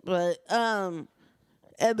with it. But and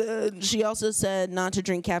then she also said not to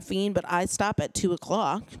drink caffeine, but I stop at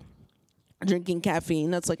 2:00 drinking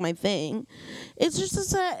caffeine. That's like my thing. It's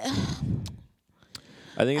just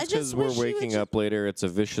I think I it's just because we're wish you would waking up later. It's a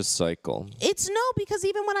vicious cycle. It's no, because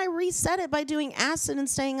even when I reset it by doing acid and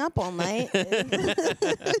staying up all night.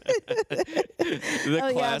 The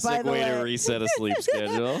classic way to reset a sleep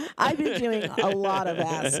schedule. I've been doing a lot of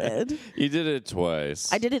acid. You did it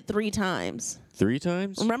twice. I did it 3 times. 3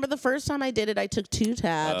 times? Remember the first time I did it, I took 2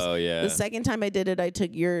 tabs. Oh, yeah. The second time I did it, I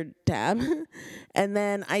took your tab. And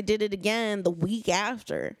then I did it again the week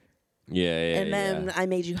after. Yeah. And then I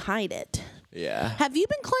made you hide it. Yeah. Have you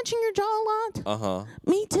been clenching your jaw a lot? Uh-huh.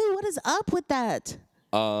 Me too. What is up with that?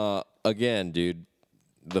 Again, dude,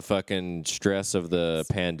 the fucking stress of the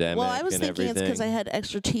pandemic Well, I was and thinking everything. it's because I had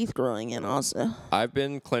extra teeth growing in also. I've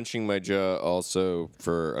been clenching my jaw also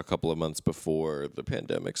for a couple of months before the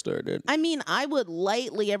pandemic started. I mean, I would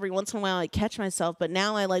lightly every once in a while I catch myself, but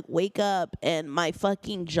now I like wake up and my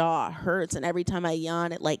fucking jaw hurts, and every time I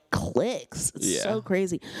yawn, it like clicks. It's so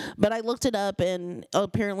crazy. But I looked it up, and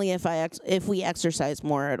apparently, if we exercise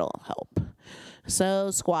more, it'll help. So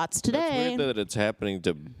squats today. It's weird that it's happening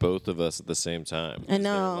to both of us at the same time. I know.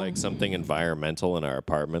 Is there, like something environmental in our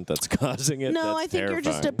apartment that's causing it? No, That's I think you're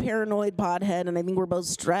just a terrifying. paranoid pothead, and I think we're both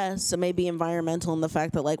stressed. So maybe environmental in the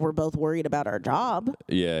fact that like we're both worried about our job.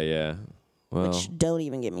 Yeah. Well, Which don't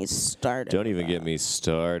even get me started. don't even get me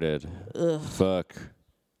started. Fuck.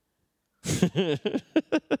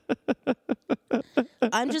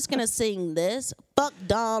 I'm just gonna sing this. Fuck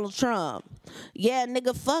Donald Trump. Yeah,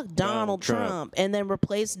 nigga, fuck Donald Trump. And then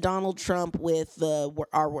replace Donald Trump with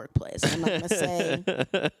our workplace. I'm not gonna say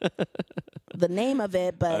the name of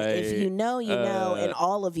it, but if you know, you know, and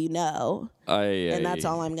all of you know. And that's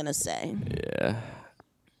all I'm gonna say. Yeah.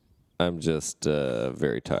 I'm just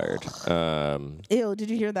very tired. Ew, did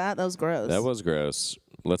you hear that? That was gross. That was gross.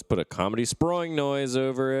 Let's put a comedy sproing noise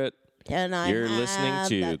over it. And You're listening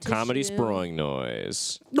to Comedy Sproing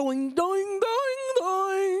Noise. Doing, doing, doing,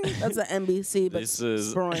 doing. That's the NBC, but This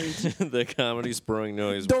is sproing. the Comedy Sproing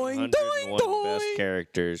Noise. Doing, 101 doing, best doing.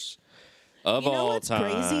 characters of You know all what's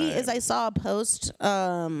time. crazy is I saw a post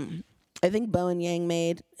I think Bowen Yang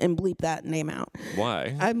made, and bleep that name out.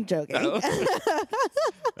 Why? I'm joking.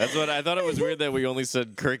 That's what I thought. It was weird that we only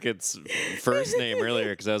said Cricket's first name earlier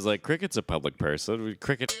because I was like, Cricket's a public person.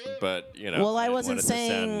 Cricket, but you know. Well, I didn't wasn't want it to sound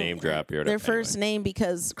saying name drop your their first name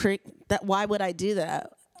because why would I do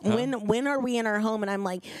that? When are we in our home and I'm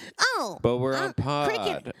like, oh, But we're on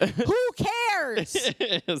Cricket, pod. who cares?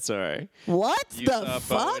 Sorry. What You the saw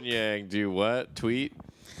fuck? Bowen Yang do what? Tweet?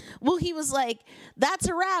 Well, he was like, that's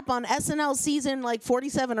a wrap on SNL season like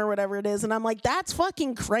 47 or whatever it is. And I'm like, that's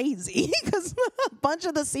fucking crazy because a bunch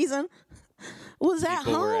of the season was at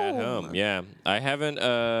People home. were at home. Yeah. I haven't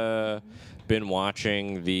been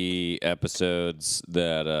watching the episodes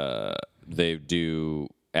that they do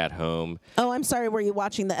at home. Oh, I'm sorry. Were you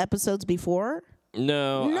watching the episodes before?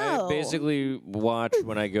 No, No. I basically watch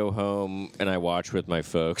when I go home and I watch with my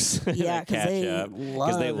folks. Yeah, because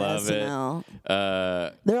they love SNL.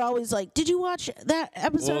 it. They're always like, did you watch that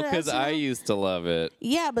episode? Well, because of SNL? I used to love it.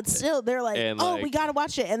 Yeah, but still, they're like, And, oh, like- we gotta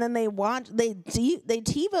watch it, and then they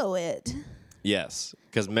TiVo it, Yes,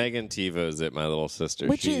 because Megan TiVo's it, my little sister.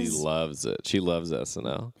 Which she is- loves it. She loves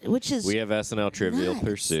SNL. which is We have SNL Trivial nuts.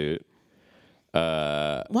 Pursuit.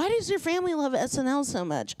 Why does your family love SNL so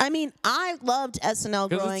much? I mean, I loved SNL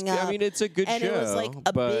 'Cause growing it's- up. I mean, it's a good and show. it was like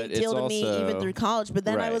a but big deal it's to me also- even through college. But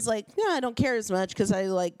then I Right. was like, yeah, I don't care as much because I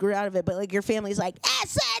like grew out of it. But like your family's like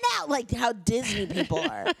SNL, like how Disney people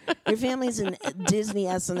are. Your family's in Disney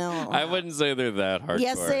SNL. I wouldn't say they're that hardcore.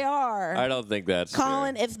 Yes, they are. I don't think that's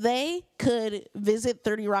Colin, true. if they could visit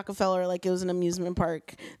 30 Rockefeller like it was an amusement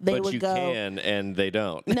park, they But would you go. can, and they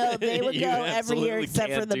don't. No, they would You go every year absolutely except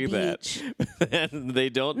for can't the do that. beach. And they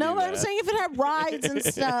don't No, do but that. I'm saying if it had rides and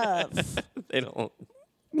stuff, They don't.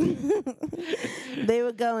 they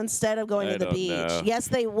would go instead of going I to the don't beach. know. Yes,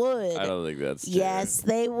 they would. I don't think that's true. Yes,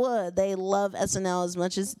 they would. They love SNL as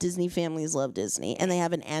much as Disney families love Disney, and they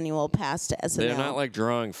have an annual pass to SNL. They're not like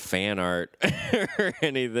drawing fan art or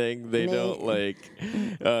anything. They don't like.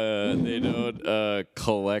 They don't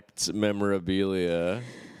collect memorabilia.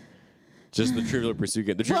 Just the Trivial Pursuit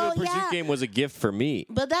game. The Trivial Pursuit yeah. game was a gift for me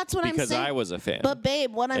But that's what I'm because saying. I was a fan. But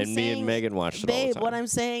babe, what I'm And saying, me and Megan watched it all the babe, time. what I'm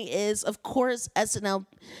saying is, of course, SNL,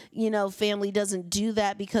 family doesn't do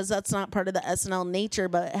that because that's not part of the SNL nature.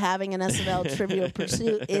 But having an SNL Trivial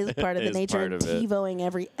Pursuit is part of the Is nature part and of it. TiVoing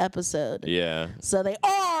every episode. Yeah. So they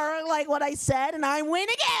are like what I said, and I win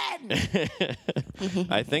again.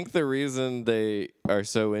 I think the reason they are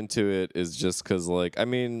so into it is just because, like, I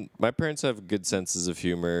mean, my parents have good senses of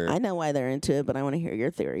humor. I know why they're into it, but I want to hear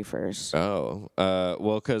your theory first. Oh,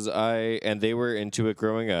 well, because they were into it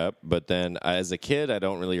growing up, but then as a kid, I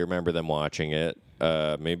don't really remember them watching it.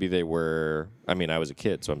 Maybe they were, I mean, I was a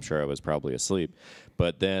kid, so I'm sure I was probably asleep.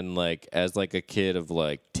 But then, like, as like a kid of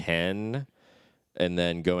like 10 and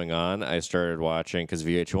then going on, I started watching because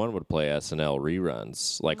VH1 would play SNL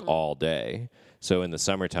reruns like all day. So in the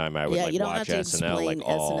summertime, I would Yeah, like you don't watch have to SNL like explain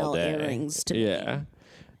all SNL day. airings to me. Yeah.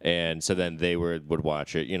 And so then they would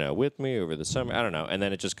watch it, with me over the summer. I don't know. And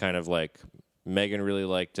then it just kind of like Megan really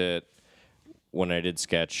liked it. When I did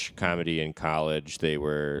sketch comedy in college, they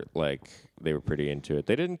were pretty into it.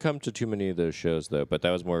 They didn't come to too many of those shows though, but that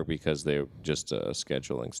was more because they were just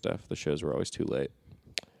scheduling stuff. The shows were always too late.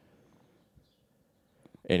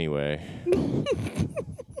 Anyway.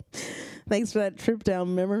 Thanks for that trip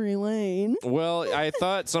down memory lane. Well, I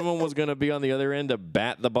thought someone was going to be on the other end to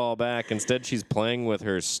bat the ball back. Instead, she's playing with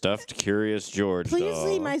her stuffed Curious George Please doll.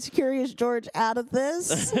 leave my Curious George out of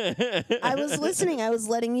this. I was listening. I was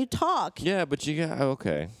letting you talk. Yeah, but you got...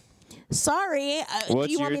 Okay. Sorry. What's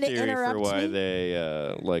do you want your me to theory interrupt for why me?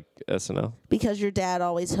 they like SNL? Because your dad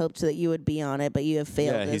always hoped that you would be on it, but you have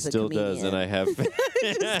failed Yeah, he as a still comedian. does, and I have...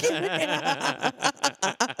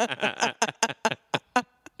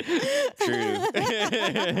 True.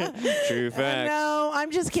 True facts. No,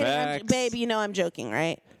 I'm just kidding. Facts. Babe, you know I'm joking,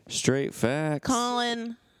 right? Straight facts.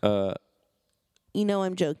 Colin, you know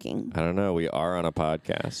I'm joking. I don't know. We are on a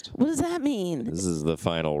podcast. What does that mean? This is the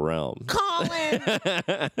final realm. Colin!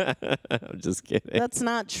 I'm just kidding. That's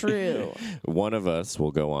not true. One of us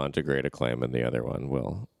will go on to great acclaim, and the other one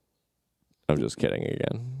will. I'm just kidding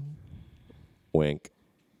again. Wink.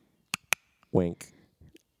 Wink.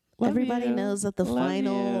 Everybody you. knows that the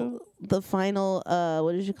final,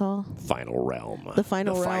 what did you call? Final realm. The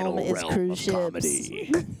final realm is realm cruise of ships.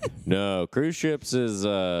 comedy. No, cruise ships is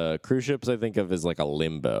cruise ships. I think of as like a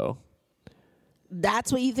limbo.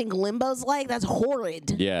 That's what you think limbo's like? That's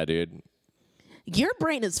horrid. Yeah, dude. Your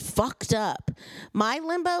brain is fucked up. My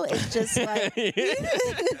limbo is just like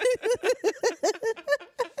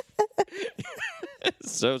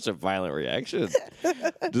Such a violent reaction.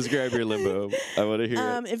 Describe your limbo. I want to hear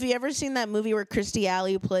it. Have you ever seen that movie where Kirstie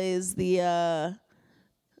Alley plays the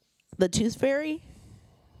Tooth Fairy?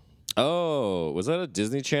 Oh, was that a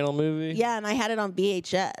Disney Channel movie? Yeah, and I had it on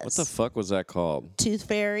VHS. What the fuck was that called? Tooth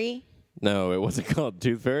Fairy. No, it wasn't called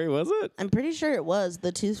Tooth Fairy, was it? I'm pretty sure it was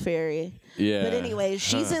the Tooth Fairy. Yeah. But anyway,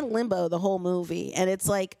 she's in limbo the whole movie, and it's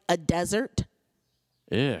like a desert.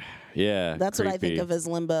 Yeah. Yeah. That's creepy. what I think of as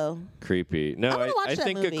limbo. Creepy. No, wanna watch I that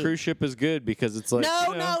think movie. a cruise ship is good because it's like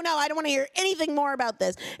No, you know, no, I don't want to hear anything more about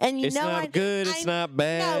this. And you It's know, not good. It's not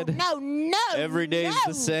bad. No. Every day's no,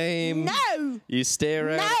 the same. No. You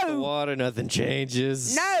stare out at the No. water, nothing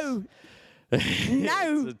changes. No. No.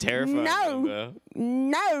 It's a terrifying No. No.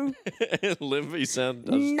 limbo. Limbo, you sound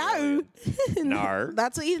No. Australian. Nar.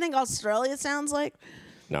 That's what you think Australia sounds like?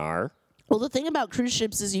 Nar. Well, the thing about cruise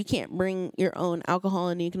ships is you can't bring your own alcohol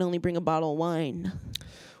and you can only bring a bottle of wine.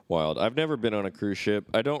 Wild. I've never been on a cruise ship.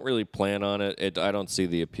 I don't really plan on it. I don't see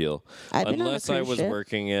the appeal. I've been on a Unless I cruise was ship.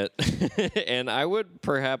 working it. And I would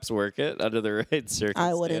perhaps work it under the right circumstances.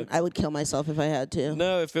 I wouldn't. I would kill myself if I had to.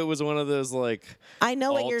 No, if it was one of those like I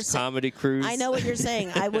know what you're saying. comedy cruise. I know what you're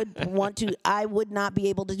saying. I would not be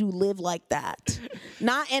able to live like that.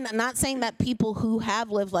 Not saying that people who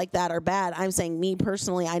have lived like that are bad. I'm saying me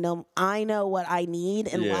personally, I know what I need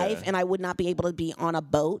in Yeah. life, and I would not be able to be on a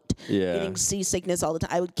boat Yeah. getting seasickness all the time.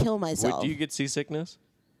 I would kill myself. Do you get seasickness?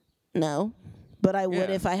 No, but I would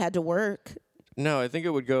Yeah. if I had to work. No, I think it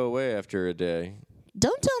would go away after a day.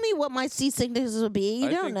 Don't tell me what my seasickness would be. You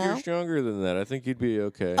I don't think know. you're stronger than that. I think you'd be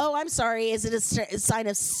okay. Oh, I'm sorry. Is it a sign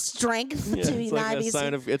of strength Yeah, to it's not like be a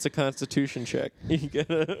sign of. It's a constitution check. You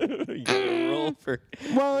gotta roll for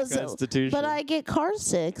well, constitution. but I get car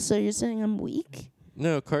sick, so you're saying I'm weak?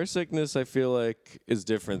 No, car sickness. I feel like is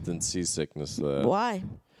different than seasickness though. Why?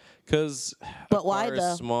 Because But why, car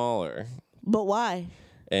though? is smaller But why?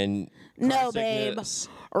 and No, car babe. sickness-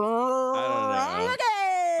 I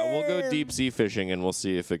know. We'll go deep sea fishing and we'll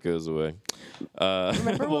see if it goes away.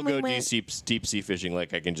 Remember We'll when we go went- deep sea fishing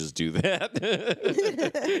like I can just do that.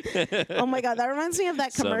 Oh my God, that reminds me of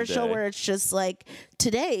that commercial Someday. where it's just like,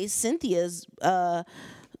 today Cynthia's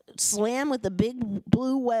slam with the big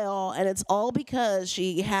blue whale, and it's all because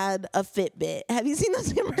she had a Fitbit. Have you seen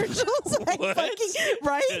those commercials? Like, What?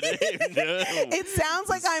 right? No. It sounds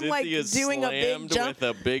like I'm like Cynthia doing a big slammed jump. with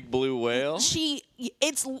a big blue whale.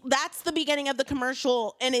 That's the beginning of the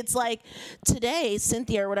commercial, and it's like, today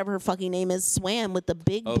Cynthia or whatever her fucking name is swam with the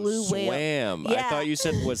big blue whale. Swam. I Yeah. thought you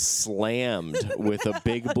said was slammed with a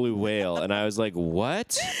big blue whale, and I was like,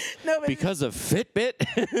 what? No, but Because of Fitbit?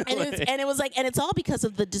 and it was like, and it's all because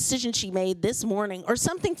of the decision she made this morning or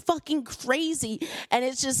something fucking crazy. And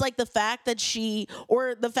it's just like the fact that she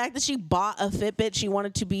bought a Fitbit, she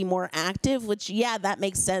wanted to be more active, which, yeah, that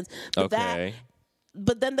makes sense. But Okay.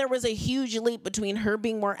 But then there was a huge leap between her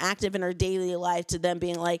being more active in her daily life to them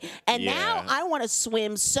being like, and now Yeah. I want to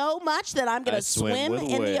swim so much that I'm going I to swim swim with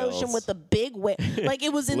in the ocean whales. with the big whale. Like,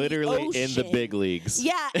 it was in Literally the ocean. in the big leagues.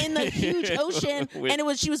 Yeah, in the huge ocean, With-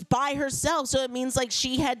 and she was by herself, so it means like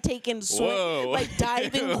she had taken Whoa. like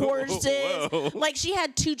diving courses. Whoa. Like she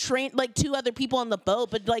had two other people on the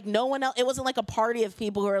boat, but like no one else. It wasn't like a party of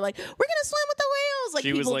people who were like, we're gonna swim with the whales. Like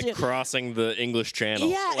She people was like do. crossing the English Channel.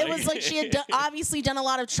 Yeah, it was like she had obviously done a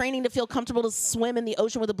lot of training to feel comfortable to swim in the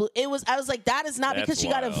ocean with a blue. I was like, that is not That's because she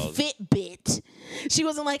got a wild. Fitbit. She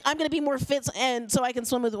wasn't like, I'm gonna be more fit and so I can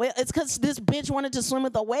swim with a whale. It's because this bitch wanted to swim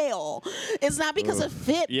with a whale. It's not because of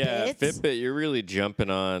Fitbit. Yeah, Fitbit, you're really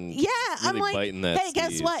jumping on. Yeah, really I'm like, biting that hey, guess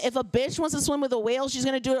Steve. what? If a bitch wants to swim with a whale, she's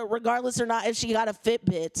gonna do it regardless or not if she got a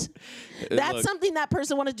Fitbit. That's Look. something that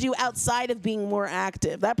person want to do outside of being more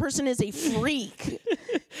active. That person is a freak.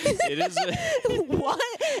 It is. What?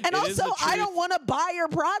 And It is also, the I truth. don't want to buy your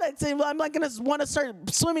products, and I'm like gonna want to start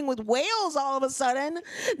swimming with whales all of a sudden.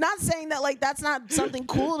 Not saying that like that's not something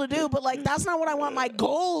cool to do, but like that's not what I want my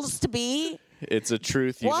goals to be. It's a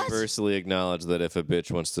truth What? universally acknowledged that if a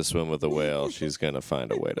bitch wants to swim with a whale, she's gonna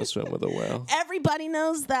find a way to swim with a whale. Everybody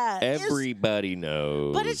knows that. Everybody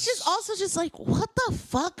knows. But it's just also just like, what the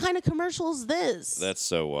fuck kind of commercial is this? That's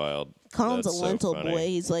so wild. Colin's That's a so lentil funny. boy.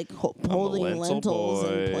 He's like holding lentil lentils boy.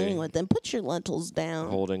 and playing with them. Put your lentils down.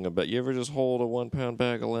 Holding a bit. You ever just hold a 1 pound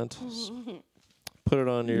bag of lentils? Put it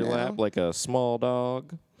on your No. lap like a small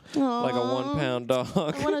dog, like a 1 pound dog.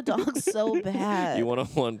 I want a dog so bad. You want a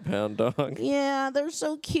 1 pound dog? Yeah, they're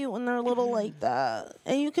so cute when they're little like that.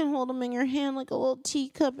 And you can hold them in your hand like a little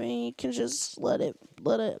teacup, and you can just let it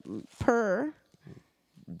purr.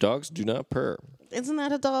 Dogs do not purr. Isn't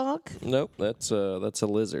that a dog? Nope, that's a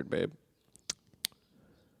lizard, babe.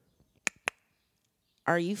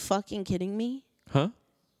 Are you fucking kidding me? Huh?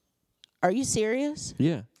 Are you serious?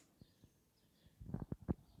 Yeah.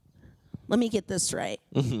 Let me get this right.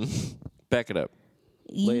 Back it up.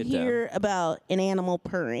 You Lay it down. hear about an animal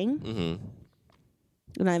purring. Mm-hmm.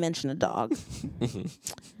 and I mentioned a dog.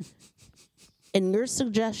 And your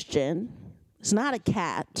suggestion is not a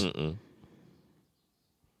cat. Mm-mm.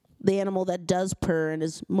 The animal that does purr and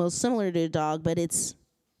is most similar to a dog, but it's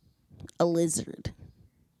a lizard.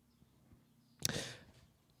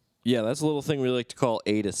 Yeah, that's a little thing we like to call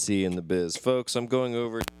A to C in the biz. Folks, I'm going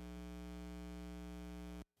over...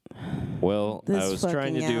 Well, This I was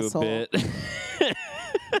trying to do asshole. a bit.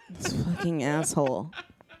 This fucking asshole.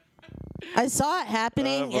 I saw it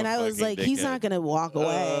happening, I'm a and I was fucking like, he's dickhead. not going to walk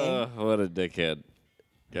away. What a dickhead.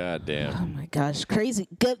 God damn. Oh, my gosh. Crazy.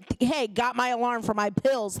 Good. Hey, got my alarm for my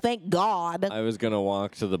pills. Thank God. I was going to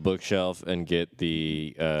walk to the bookshelf and get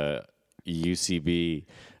the UCB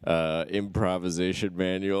improvisation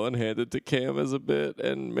manual and hand it to Cam as a bit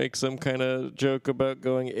and make some kind of joke about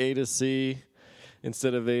going A to C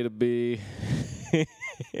instead of A to B.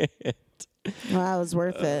 Well, it was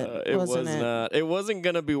worth it, It wasn't was it? not. It wasn't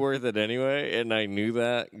going to be worth it anyway, and I knew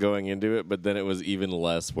that going into it, but then it was even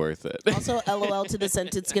less worth it. Also, LOL to the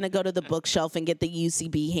sentence, gonna go to the bookshelf and get the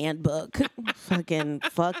UCB handbook. Fucking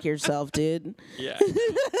fuck yourself, dude. Yeah.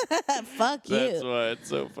 Fuck you. That's why it's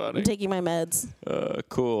so funny. I'm taking my meds.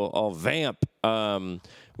 Cool. I'll vamp.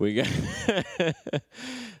 We got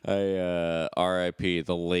R.I.P.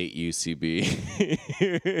 the late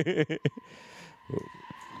UCB.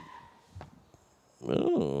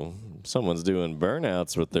 Oh, someone's doing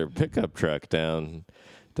burnouts with their pickup truck down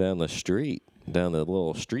the street, down the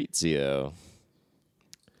little street-zio.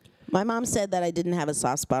 My mom said that I didn't have a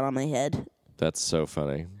soft spot on my head. That's so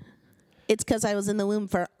funny. It's because I was in the womb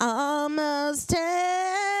for almost 10 months.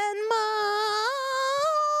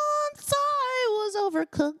 I was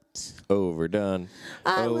overcooked. Overdone.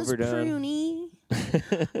 I was Overdone. pruny.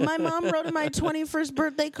 My mom wrote in my 21st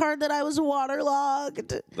birthday card that I was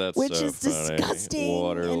waterlogged. That's which so is funny. disgusting.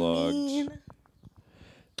 Waterlogged. And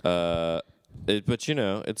mean. But you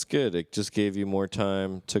know, it's good. It just gave you more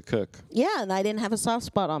time to cook. Yeah, and I didn't have a soft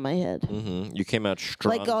spot on my head. Mm-hmm. You came out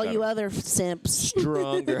strong. Like all you other simps.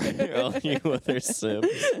 Stronger. All you other simps.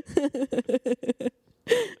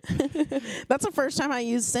 That's the first time I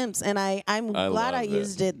used simps, and I'm glad I loved it.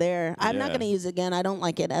 used it there. I'm not Yeah. going to use it again. I don't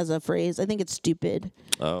like it as a phrase. I think it's stupid.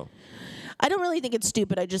 Oh. I don't really think it's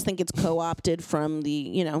stupid. I just think it's co-opted from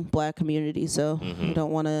the, black community. So I don't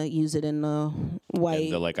want to use it in the white,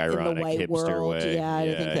 the, like, ironic white hipster world. way. Yeah, I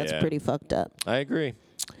Yeah, think that's yeah. pretty fucked up. I agree.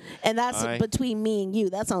 And that's between me and you.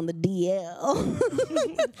 That's on the DL.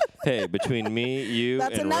 Hey, between me, you,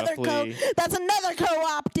 That's and another roughly... That's another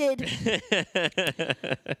co-opted.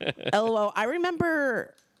 LOL. I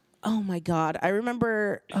remember. Oh my God. I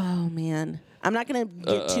remember. Oh man. I'm not gonna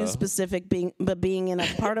get too specific, being in a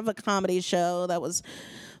part of a comedy show that was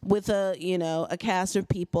with a cast of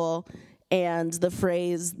people, and the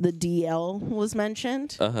phrase "the DL" was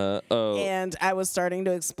mentioned. Oh. And I was starting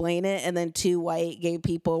to explain it, and then two white gay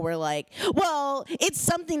people were like, well, it's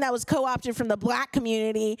something that was co-opted from the black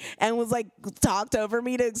community, and was like talked over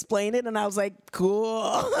me to explain it, and I was like,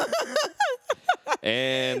 cool.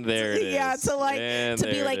 And there it is. Yeah, And to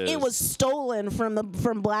be there like it was stolen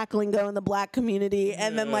from black lingo in the black community,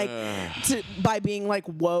 and then like by being like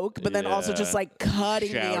woke, but then also Yeah. just like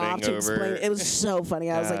cutting me Shouting off to explain. over. It was so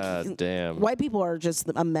funny. I was God like, damn. white people are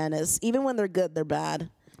just a menace. Even when they're good, they're bad.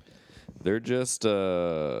 They're just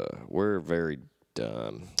we're very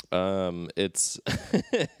dumb. It's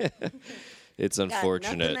it's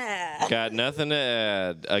unfortunate. Got nothing to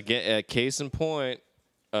add. Again, case in point,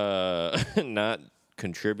 not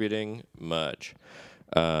contributing much.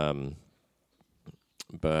 But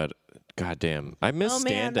goddamn, I miss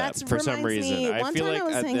stand up for some reminds me, reason. I one feel time like I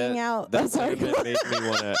was hanging out. That Sorry. segment made me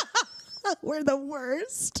want to We're the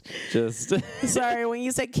worst. just. Sorry, when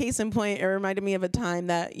you said case in point, it reminded me of a time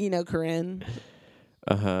that, Corinne,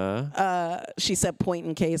 she said point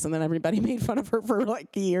in case, and then everybody made fun of her for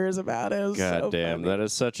like years about it. It was so God damn, funny. that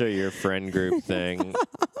is such a your friend group thing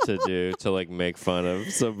to do, to like make fun of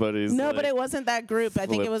somebody's. No, like, but it wasn't that group. I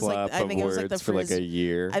think it was like flip-flop of words for like a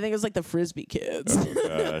year. I think it was like the Frisbee kids.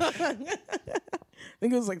 Oh, gosh. I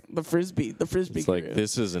think it was like the Frisbee It's like group.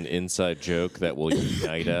 this is an inside joke that will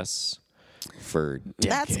unite us for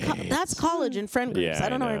decades. That's college and friend groups. Yeah, I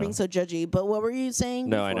don't know I why you're know. being so judgy, but what were you saying?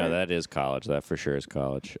 No, I know before? that is college. That for sure is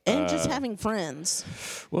college. And just having friends.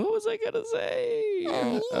 What was I gonna say?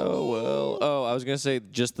 Oh well. Oh, I was gonna say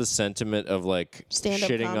just the sentiment of like Stand-up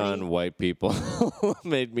shitting comedy. on white people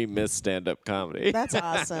made me miss stand-up comedy. That's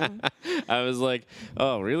awesome. I was like,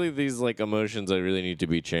 oh, really? These like emotions, I really need to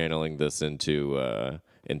be channeling this into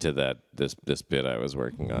this bit I was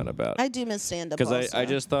working on about. I do miss stand-up Because I also.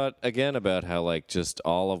 just thought again about how like just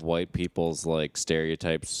all of white people's like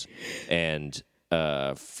stereotypes and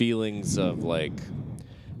feelings of like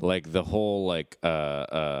like the whole like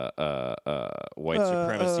white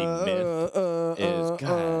supremacy myth is,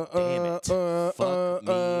 God damn it, fuck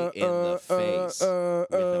me in the face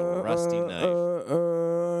with a rusty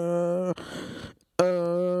knife.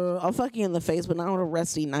 I'll fuck you in the face, but not with a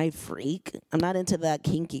rusty knife, freak. I'm not into that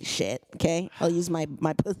kinky shit, okay? I'll use my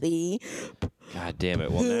pussy. God damn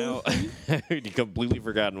it. Well, now you completely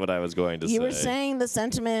forgotten what I was going to say. You were saying the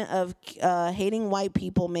sentiment of hating white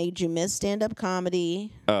people made you miss stand-up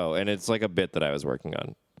comedy. Oh, and it's like a bit that I was working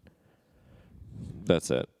on.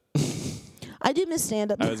 That's it. I do miss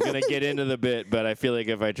stand-up. I was going to get into the bit, but I feel like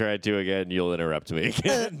if I tried to again, you'll interrupt me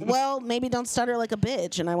again. Well, maybe don't stutter like a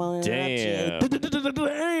bitch, and I won't interrupt you.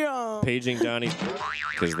 Damn. Paging Donnie,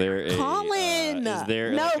 because there is Colin! is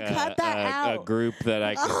there No, like cut that out. a group that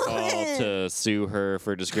I can call to sue her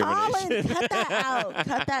for discrimination? Colin, cut that out.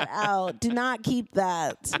 Cut that out. Do not keep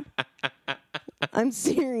that. I'm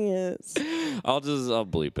serious. I'll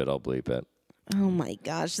bleep it. I'll bleep it. Oh my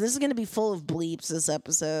gosh, this is gonna be full of bleeps. This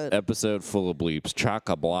episode. Episode full of bleeps.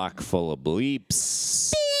 Chock-a-block full of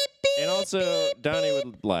bleeps. Beep, beep, And also, beep, Donnie beep.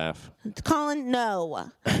 would laugh. Colin, no.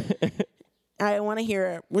 I want to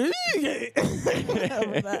hear it.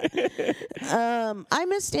 I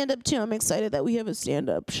miss stand-up too. I'm excited that we have a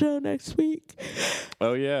stand-up show next week.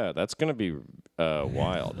 Oh yeah, that's gonna be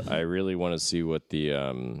wild. I really want to see what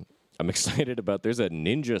the. I'm excited about. There's a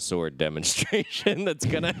ninja sword demonstration that's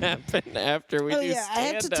gonna happen after we do yeah, I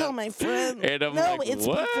have to stand-up. tell my friend. And I'm no, like, it's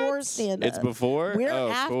what? before stand-up. It's before? We're Oh,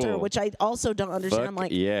 after, cool. which I also don't understand. Fuck I'm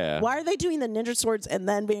like, yeah. why are they doing the ninja swords and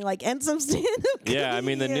then being like, and some stand-up? Yeah, I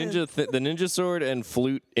mean the ninja sword and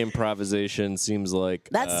flute improvisation seems like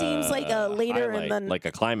That seems like a later in highlight, the like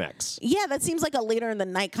a climax. Yeah, that seems like a later in the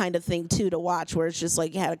night kind of thing too to watch, where it's just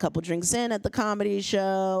like you had a couple drinks in at the comedy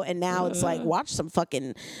show, and now it's like watch some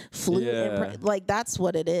fucking flute. Yeah. Like that's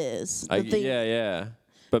what it is. The thing- Yeah.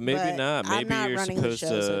 But maybe but not. Maybe I'm not you're running the supposed show,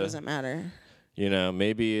 to. so it doesn't matter. You know,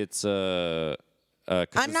 maybe it's 'cause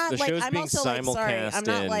I'm not, the like- show's I'm being also, like, sorry, simulcast I'm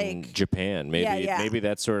not, in like- Japan. Maybe Yeah. maybe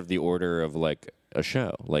that's sort of the order of like a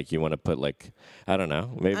show. Like you want to put like I don't know.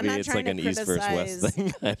 Maybe not it's trying like to an East versus West criticize-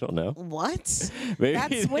 thing. I don't know. What? Maybe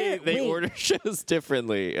That's weird. they Wait. order shows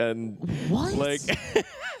differently and What? like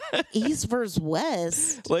East versus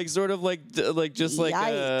West. like sort of like just like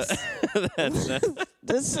Yikes.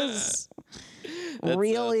 This is That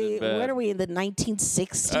really. sounded bad. What are we in the I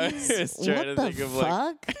 1960s? was trying What to the think of, like,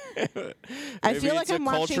 fuck? I maybe feel like it's I'm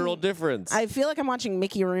a cultural watching. difference. I feel like I'm watching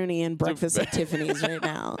Mickey Rooney and Breakfast at Tiffany's right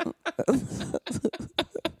now.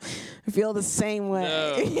 I feel the same way.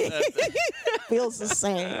 No, that's- Feels the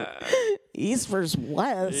same. East versus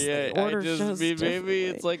West. yeah, they order I just shows mean maybe differently.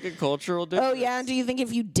 it's like a cultural difference. Oh yeah, and do you think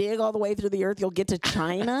if you dig all the way through the earth, you'll get to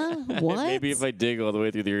China? What? Maybe if I dig all the way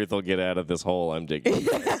through the earth, I'll get out of this hole I'm digging.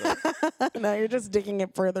 No, you're just digging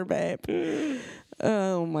it further, babe.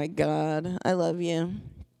 Oh my God, I love you.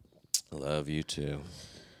 Love you too.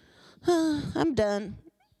 I'm done.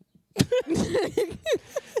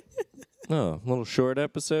 Oh, a little short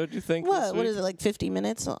episode, you think? What? What is it, like 50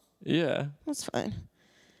 minutes? Oh, Yeah. that's fine.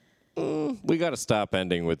 We got to stop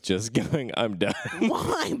ending with just going, I'm done.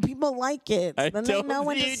 Why? People like it. I Then they don't know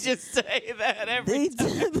when you to s- just say that They every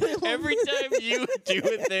time. do. Every time you do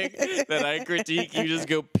a thing that I critique, you just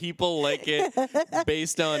go, people like it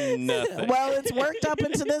based on nothing. Well, it's worked up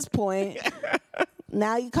until this point.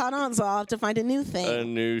 Now you caught on, so I'll have to find a new A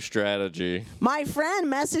thing. new strategy. My friend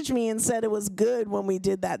messaged me and said it was good when we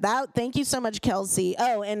did that. Thank you so much, Kelsey.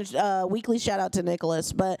 Oh, and weekly shout out to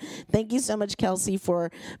Nicholas. But thank you so much, Kelsey, for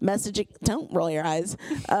messaging. Don't roll your eyes.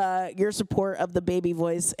 Your support of the baby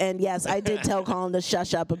voice. And yes, I did tell Colin to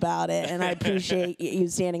shush up about it, and I appreciate you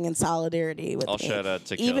standing in solidarity with I'll me. shout out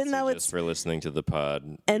to Even Kelsey though just it's for listening to the pod,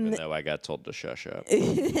 And- even though I got told to shush up.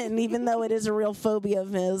 and even though it is a real phobia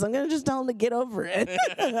of his, I'm gonna just tell him to get over it.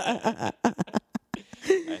 I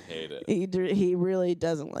hate it. He really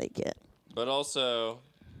doesn't like it. But also,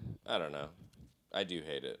 I don't know. I do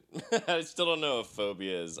hate it. I still don't know if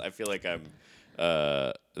phobia is. I feel like I'm.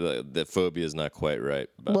 The phobia is not quite right.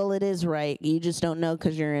 But Well, it is right. You just don't know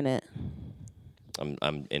because you're in it.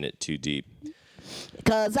 I'm in it too deep.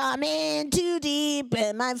 Cause I'm in too deep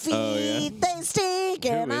and my feet, Oh, yeah? they stink Who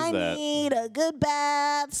and is I that? need a good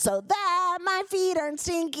bath so that my feet aren't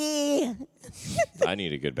stinky. I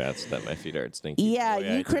need a good bath so that my feet aren't stinky. Yeah, Boy,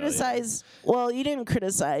 I you tell criticize. Well, you didn't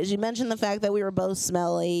criticize. You mentioned the fact that we were both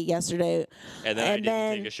smelly yesterday. And then I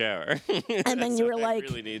didn't take a shower. And then you were I like,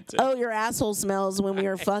 really need to. "Oh, your asshole smells" when we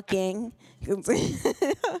were fucking. I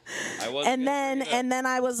wasn't And gonna bring it up. then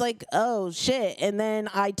I was like, "Oh shit!" And then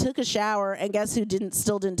I took a shower, and guess who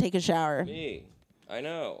still didn't take a shower? Me. I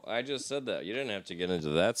know. I just said that. You didn't have to get into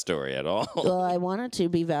that story at all. Well, I wanted to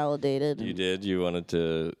be validated. You did? You wanted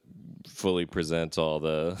to fully present all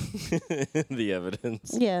the the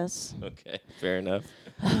evidence? Yes. Okay, fair enough.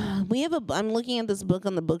 I'm looking at this book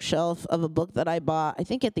on the bookshelf of a book that I bought, I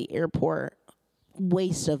think at the airport.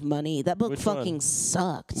 Waste of money. That book Which fucking one?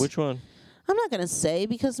 sucked. Which one? I'm not going to say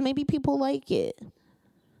because maybe people like it.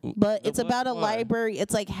 But it's about a Why? library.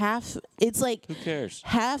 It's like Who cares?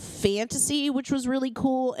 half fantasy, which was really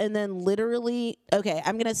cool, and then literally, okay,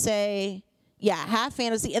 I'm going to say, yeah, half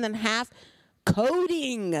fantasy and then half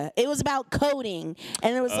coding. It was about coding,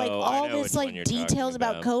 and it was like Oh, I all know this which one like you're details talking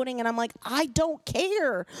about about. coding, and I'm like, I don't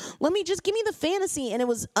care. Let me just give me the fantasy, and it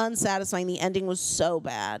was unsatisfying. The ending was so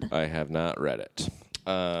bad. I have not read it.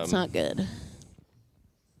 It's not good.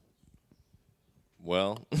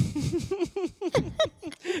 Well,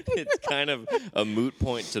 it's kind of a moot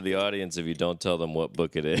point to the audience if you don't tell them what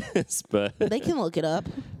book it is. But They can look it up.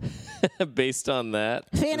 based on that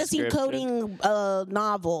Fantasy description, coding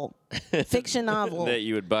novel, fiction novel. that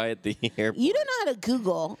you would buy at the airport. You don't know how to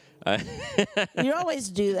Google. You always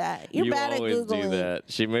do that. You're You bad at always Googling. do that.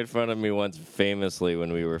 She made fun of me once famously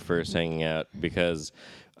when we were first hanging out because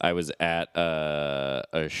I was at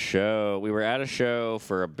a show. We were at a show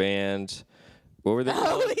for a band. What were they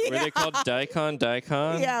called? yeah. Were they called Daikon?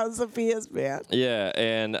 Yeah, it was Sophia's band. Yeah,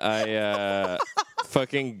 and I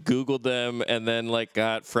fucking Googled them and then like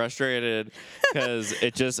got frustrated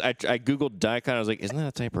because I Googled daikon. I was like, isn't that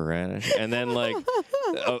a type of radish? And then like,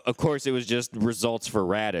 of course, it was just results for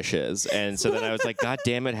radishes. And so then I was like, God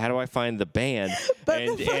damn it, how do I find the band? But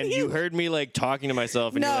And the funny- you heard me like talking to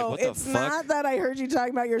myself, and you're like, No, what the it's fuck? not that I heard you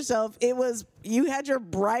talking about yourself. It was you had your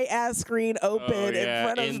bright ass screen open yeah, in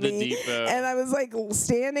front of in the me, depot. and I was like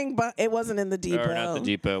standing, but it wasn't in the depot. Or not the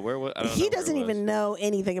depot. Where was? I don't know He where it doesn't was. even know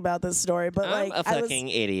anything about this story, but I'm like a fucking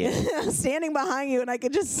idiot. I was standing behind you, and I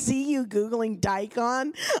could just see you googling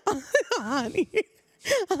daikon on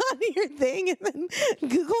your thing, and then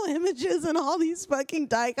Google images and all these fucking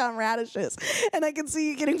daikon radishes, and I could see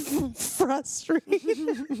you getting frustrated.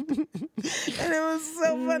 And it was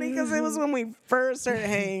so funny because it was when we first started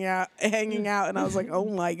hanging out, and I was like, "Oh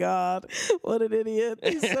my god, what an idiot!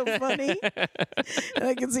 He's so funny." And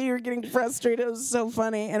I could see you were getting frustrated. It was so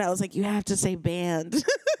funny, and I was like, "You have to say band.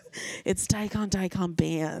 It's daikon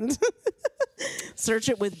band. Search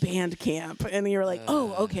it with Bandcamp." And you were like,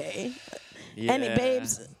 "Oh, okay." Yeah. And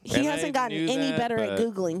babes, he And I hasn't gotten knew any that, better at but-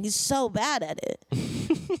 Googling. He's so bad at it.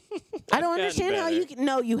 I don't gotten understand how better. you can.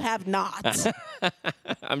 No, you have not.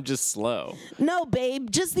 I'm just slow. No,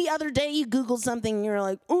 babe. Just the other day you Googled something and you're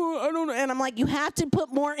like, oh, I don't know. And I'm like, you have to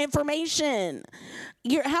put more information.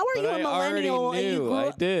 How are But you a I millennial? already and you knew. grew I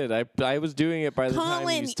up- did. I was doing it by the time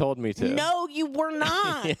Colin, you told me to. No, you were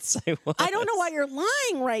not. Yes, I was. I don't know why you're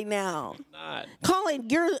lying right now. Not. Colin,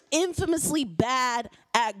 you're infamously bad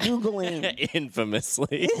at Googling.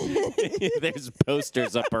 Infamously. There's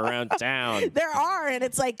posters up around town. There are, and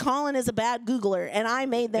it's like Colin is a bad Googler, and I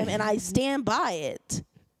made them, and I stand by it.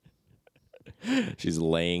 She's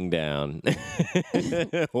laying down,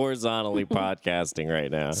 horizontally podcasting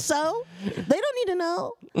right now. So they don't need to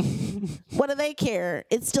know. What do they care?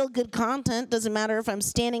 It's still good content. Doesn't matter if I'm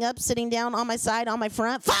standing up, sitting down, on my side, on my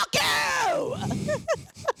front. Fuck you!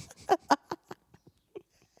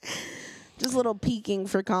 Just a little peeking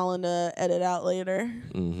for Colin to edit out later.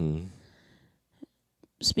 Mm-hmm.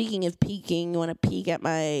 Speaking of peeking, you want to peek at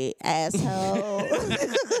my asshole?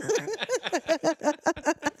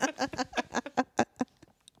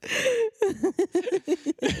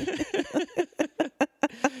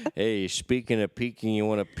 Hey, speaking of peeking, you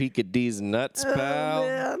want to peek at these nuts, pal? Oh,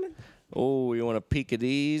 man. Oh, you want to peek at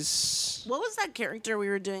these? What was that character we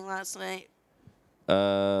were doing last night?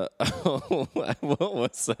 What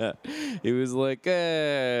was that? It was like, but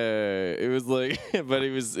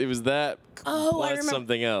it was that Oh, I plus remember.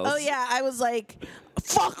 something else. Oh yeah, I was like,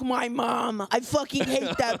 "Fuck my mom! I fucking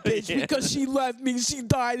hate that bitch Yeah. because she left me. She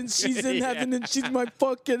died and she's in Yeah. heaven and she's my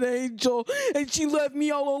fucking angel. And she left me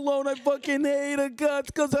all alone. I fucking hate her guts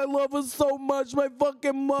because I love her so much. My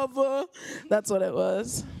fucking mother." That's what it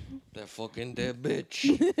was. That fucking dead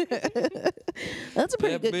bitch. That's a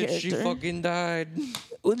pretty That good bitch, character. she fucking died.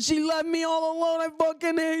 When she left me all alone, I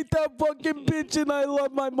fucking hate that fucking bitch, and I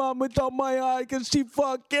love my mom without my eye, cause she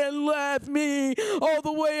fucking left me all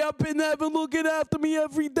the way up in heaven, looking after me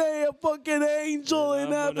every day, a fucking angel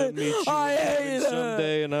in I'm gonna heaven. meet you I in heaven hate her.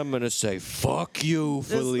 someday, and I'm gonna say fuck you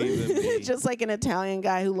for leaving me. Just like an Italian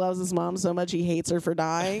guy who loves his mom so much he hates her for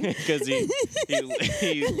dying. Because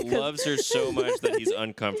he loves her so much that he's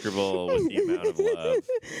uncomfortable comfortable with the amount of love.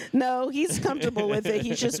 No, he's comfortable with it.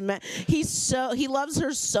 He's just he loves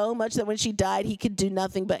her so much that when she died, he could do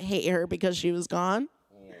nothing but hate her because she was gone.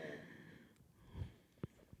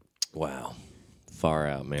 Wow. Far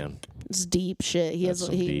out, man. It's deep shit. He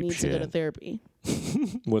needs to go to therapy.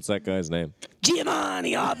 What's that guy's name?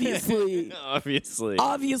 Giovanni, obviously. Obviously,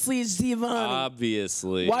 it's Giovanni.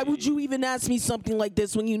 Obviously. Why would you even ask me something like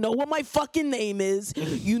this when you know what my fucking name is,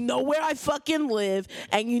 you know where I fucking live,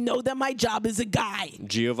 and you know that my job is a guy?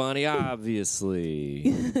 Giovanni,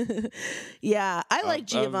 obviously. Yeah, I like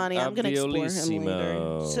Giovanni. I'm going to explore him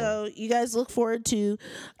later. So you guys look forward to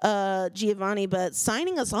Giovanni, but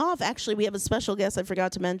signing us off, actually, we have a special guest I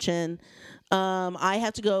forgot to mention. I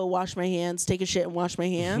have to go wash my hands, take a shit, and wash my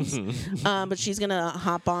hands. But she's gonna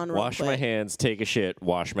hop on real Wash quick. my hands, take a shit,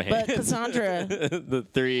 wash my hands. But Cassandra, the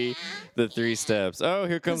three steps. Oh,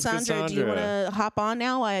 here comes Cassandra. Do you want to hop on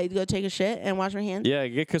now while I go take a shit and wash my hands? Yeah,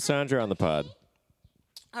 get Cassandra on the pod.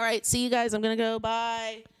 All right, see you guys. I'm gonna go.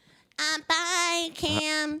 Bye. Bye,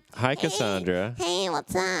 Cam. Hi, Cassandra. Hey,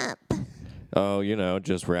 what's up? Oh,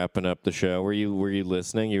 just wrapping up the show. Were you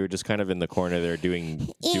listening? You were just kind of in the corner there doing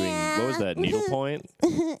what was that, needlepoint?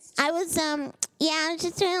 I was I was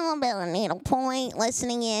just doing a little bit of needlepoint,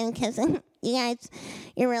 listening in because you guys,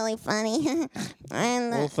 you're really funny.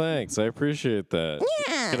 And well, thanks. I appreciate that.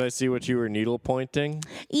 Yeah. Could I see what you were needlepointing?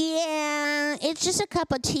 Yeah, it's just a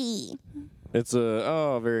cup of tea. It's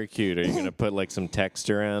very cute. Are you gonna put like some text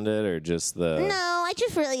around it or just the? No, I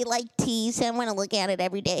just really like tea, so I want to look at it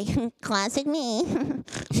every day. Classic me.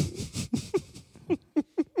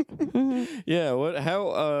 Yeah. What?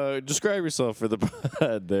 How? Describe yourself for the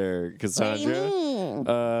pod there, Cassandra. What do you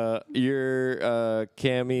mean? You're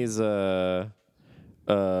Cammie's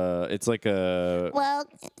it's like a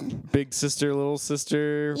big sister, little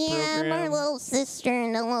sister program. Yeah, our little sister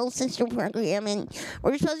and the little sister program, and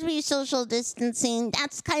we're supposed to be social distancing.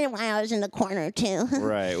 That's kind of why I was in the corner too.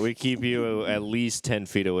 Right, we keep you at least 10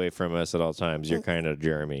 feet away from us at all times. You're kind of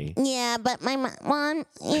Jeremy. Yeah, but my mom,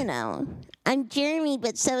 I'm Jeremy,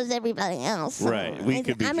 but so is everybody else. So right, we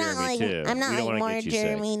could be Jeremy too. I'm not like more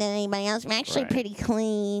Jeremy than anybody else. I'm actually pretty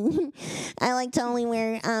clean. I like to only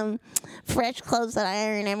wear fresh clothes that I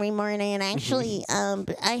iron every morning, and actually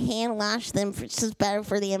I hand wash them. It's just better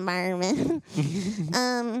for the environment.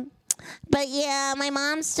 But yeah, my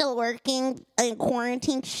mom's still working in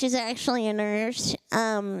quarantine. She's actually a nurse.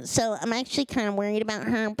 So I'm actually kind of worried about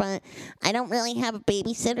her, but I don't really have a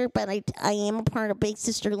babysitter, but I am a part of Big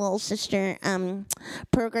Sister, Little Sister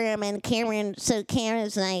program, and Cameron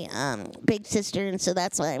is my big sister, and so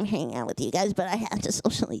that's why I'm hanging out with you guys, but I have to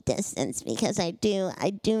socially distance because I do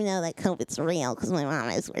know that COVID's real because my mom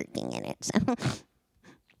is working in it. So.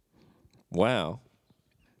 Wow.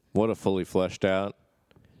 What a fully fleshed out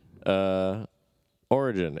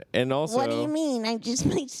origin. And also, what do you mean? I just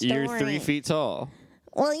made story. You're 3 feet tall.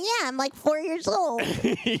 Well, yeah, I'm like 4 years old.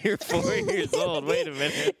 You're 4 years old. Wait a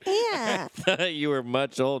minute. Yeah. I thought you were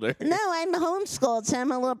much older. No, I'm homeschooled, so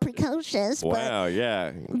I'm a little precocious. Wow,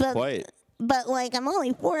 yeah. Quite. But, like, I'm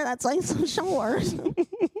only 4. That's, like, so short.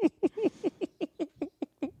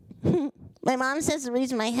 My mom says the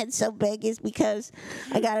reason my head's so big is because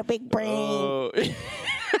I got a big brain. Oh.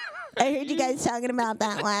 I heard you guys talking about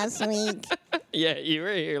that last week. Yeah, you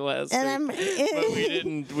were here last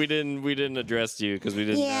week. But we didn't address you because we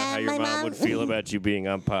didn't know how your mom would feel about you being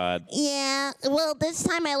on pod. Yeah, well, this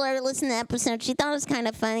time I let her listen to the episode. She thought it was kind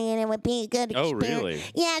of funny and it would be a good experience. Oh, really?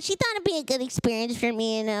 Yeah, she thought it'd be a good experience for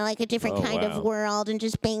me, like a different kind of world and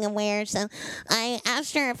just being aware. So I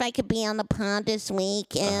asked her if I could be on the pod this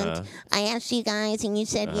week, and I asked you guys, and you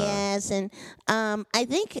said yes. And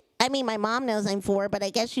I mean, my mom knows I'm 4, but I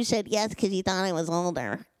guess you said yes because you thought I was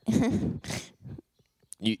older.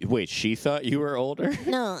 Wait, she thought you were older?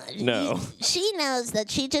 No. No. She knows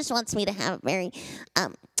that she just wants me to have a very,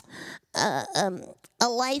 a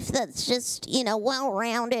life that's just,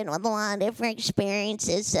 well-rounded with a lot of different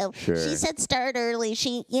experiences. So she said start early.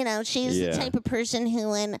 She's the type of person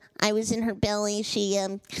who, when I was in her belly, she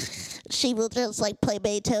will just like play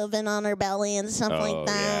Beethoven on her belly and stuff like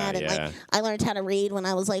that. Yeah, and like I learned how to read when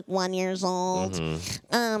I was like 1 year old.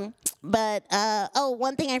 But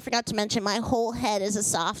one thing I forgot to mention, my whole head is a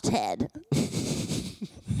soft head.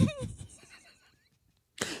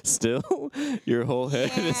 Still? Your whole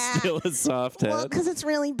head is still a soft head? Well, because it's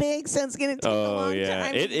really big, so it's going to take a long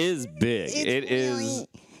time. It is big. It is.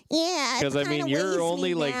 Yeah. Because, I mean, you're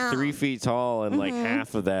only like 3 feet tall, and like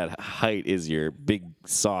half of that height is your big,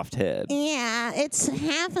 soft head. Yeah, it's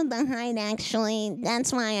half of the height, actually.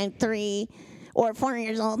 That's why I'm 3. Or 4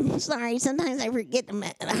 years old. Sorry, sometimes I forget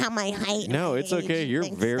how my height. No, and it's age okay. You're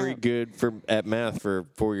mixed very up. good at math for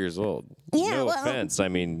 4 years old. Yeah, no well- offense. I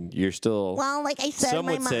mean, you're still. Well, like I said, Some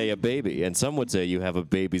my would mom. say a baby, and some would say you have a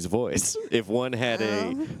baby's voice. If one had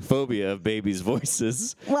a phobia of babies'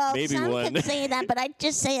 voices, Well, maybe some one. could say that, but I'd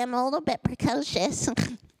just say I'm a little bit precocious.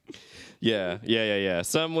 Yeah.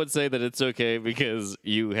 Some would say that it's okay because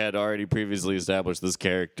you had already previously established this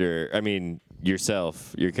character. I mean,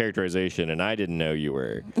 yourself, your characterization, and I didn't know you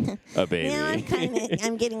were a baby.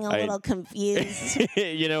 I'm getting a little confused.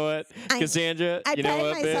 You know what, Cassandra? I you know pride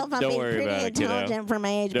what, myself babe? on Don't being worry pretty about it, kiddo. intelligent for my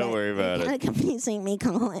age. Don't but worry about you're it. kind of confusing me,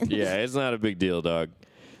 Colin. Yeah, it's not a big deal, dog.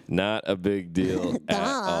 Not a big deal at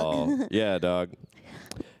all. Yeah, dog.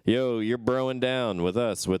 Yo, you're broing down with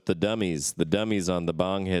us, with the dummies on the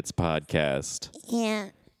Bong Hits podcast. Yeah.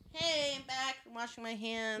 Hey, I'm back. I'm washing my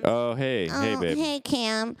hands. Oh, hey, babe. Hey,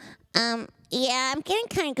 Cam. Yeah, I'm getting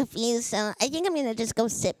kind of confused, so I think I'm gonna just go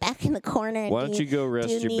sit back in the corner. Why don't you go rest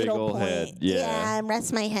do your big needle old head? point. Yeah. and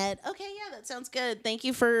rest my head. Okay, yeah, that sounds good. Thank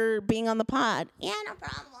you for being on the pod. Yeah, no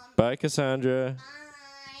problem. Bye, Cassandra.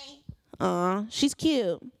 Bye. Aw, she's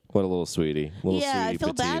cute. What a little sweetie. Yeah, I sweetie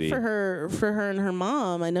feel bad petite. for her and her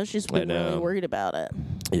mom. I know she's been really know. worried about it.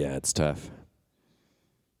 Yeah, it's tough.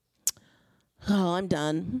 Oh, I'm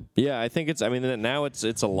done. Yeah, I think it's. I mean, now it's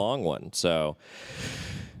a long one, so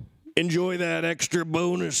enjoy that extra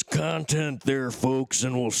bonus content there, folks,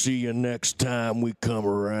 and we'll see you next time we come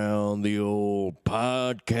around the old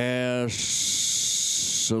podcast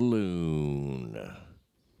saloon.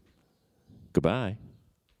 Goodbye.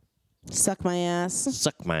 Suck my ass.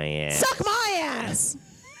 Suck my ass. Suck my ass.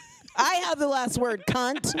 I have the last word,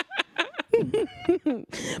 cunt.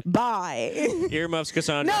 Bye. Earmuffs,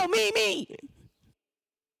 Cassandra. No, me.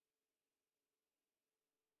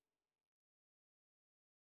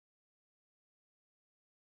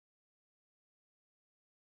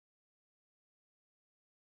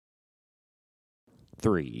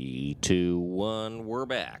 Three, two, one. We're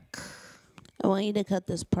back. I want you to cut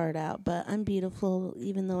this part out, but I'm beautiful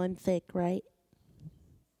even though I'm fake, right?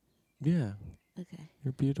 Yeah, Okay.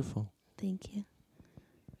 you're beautiful. Thank you.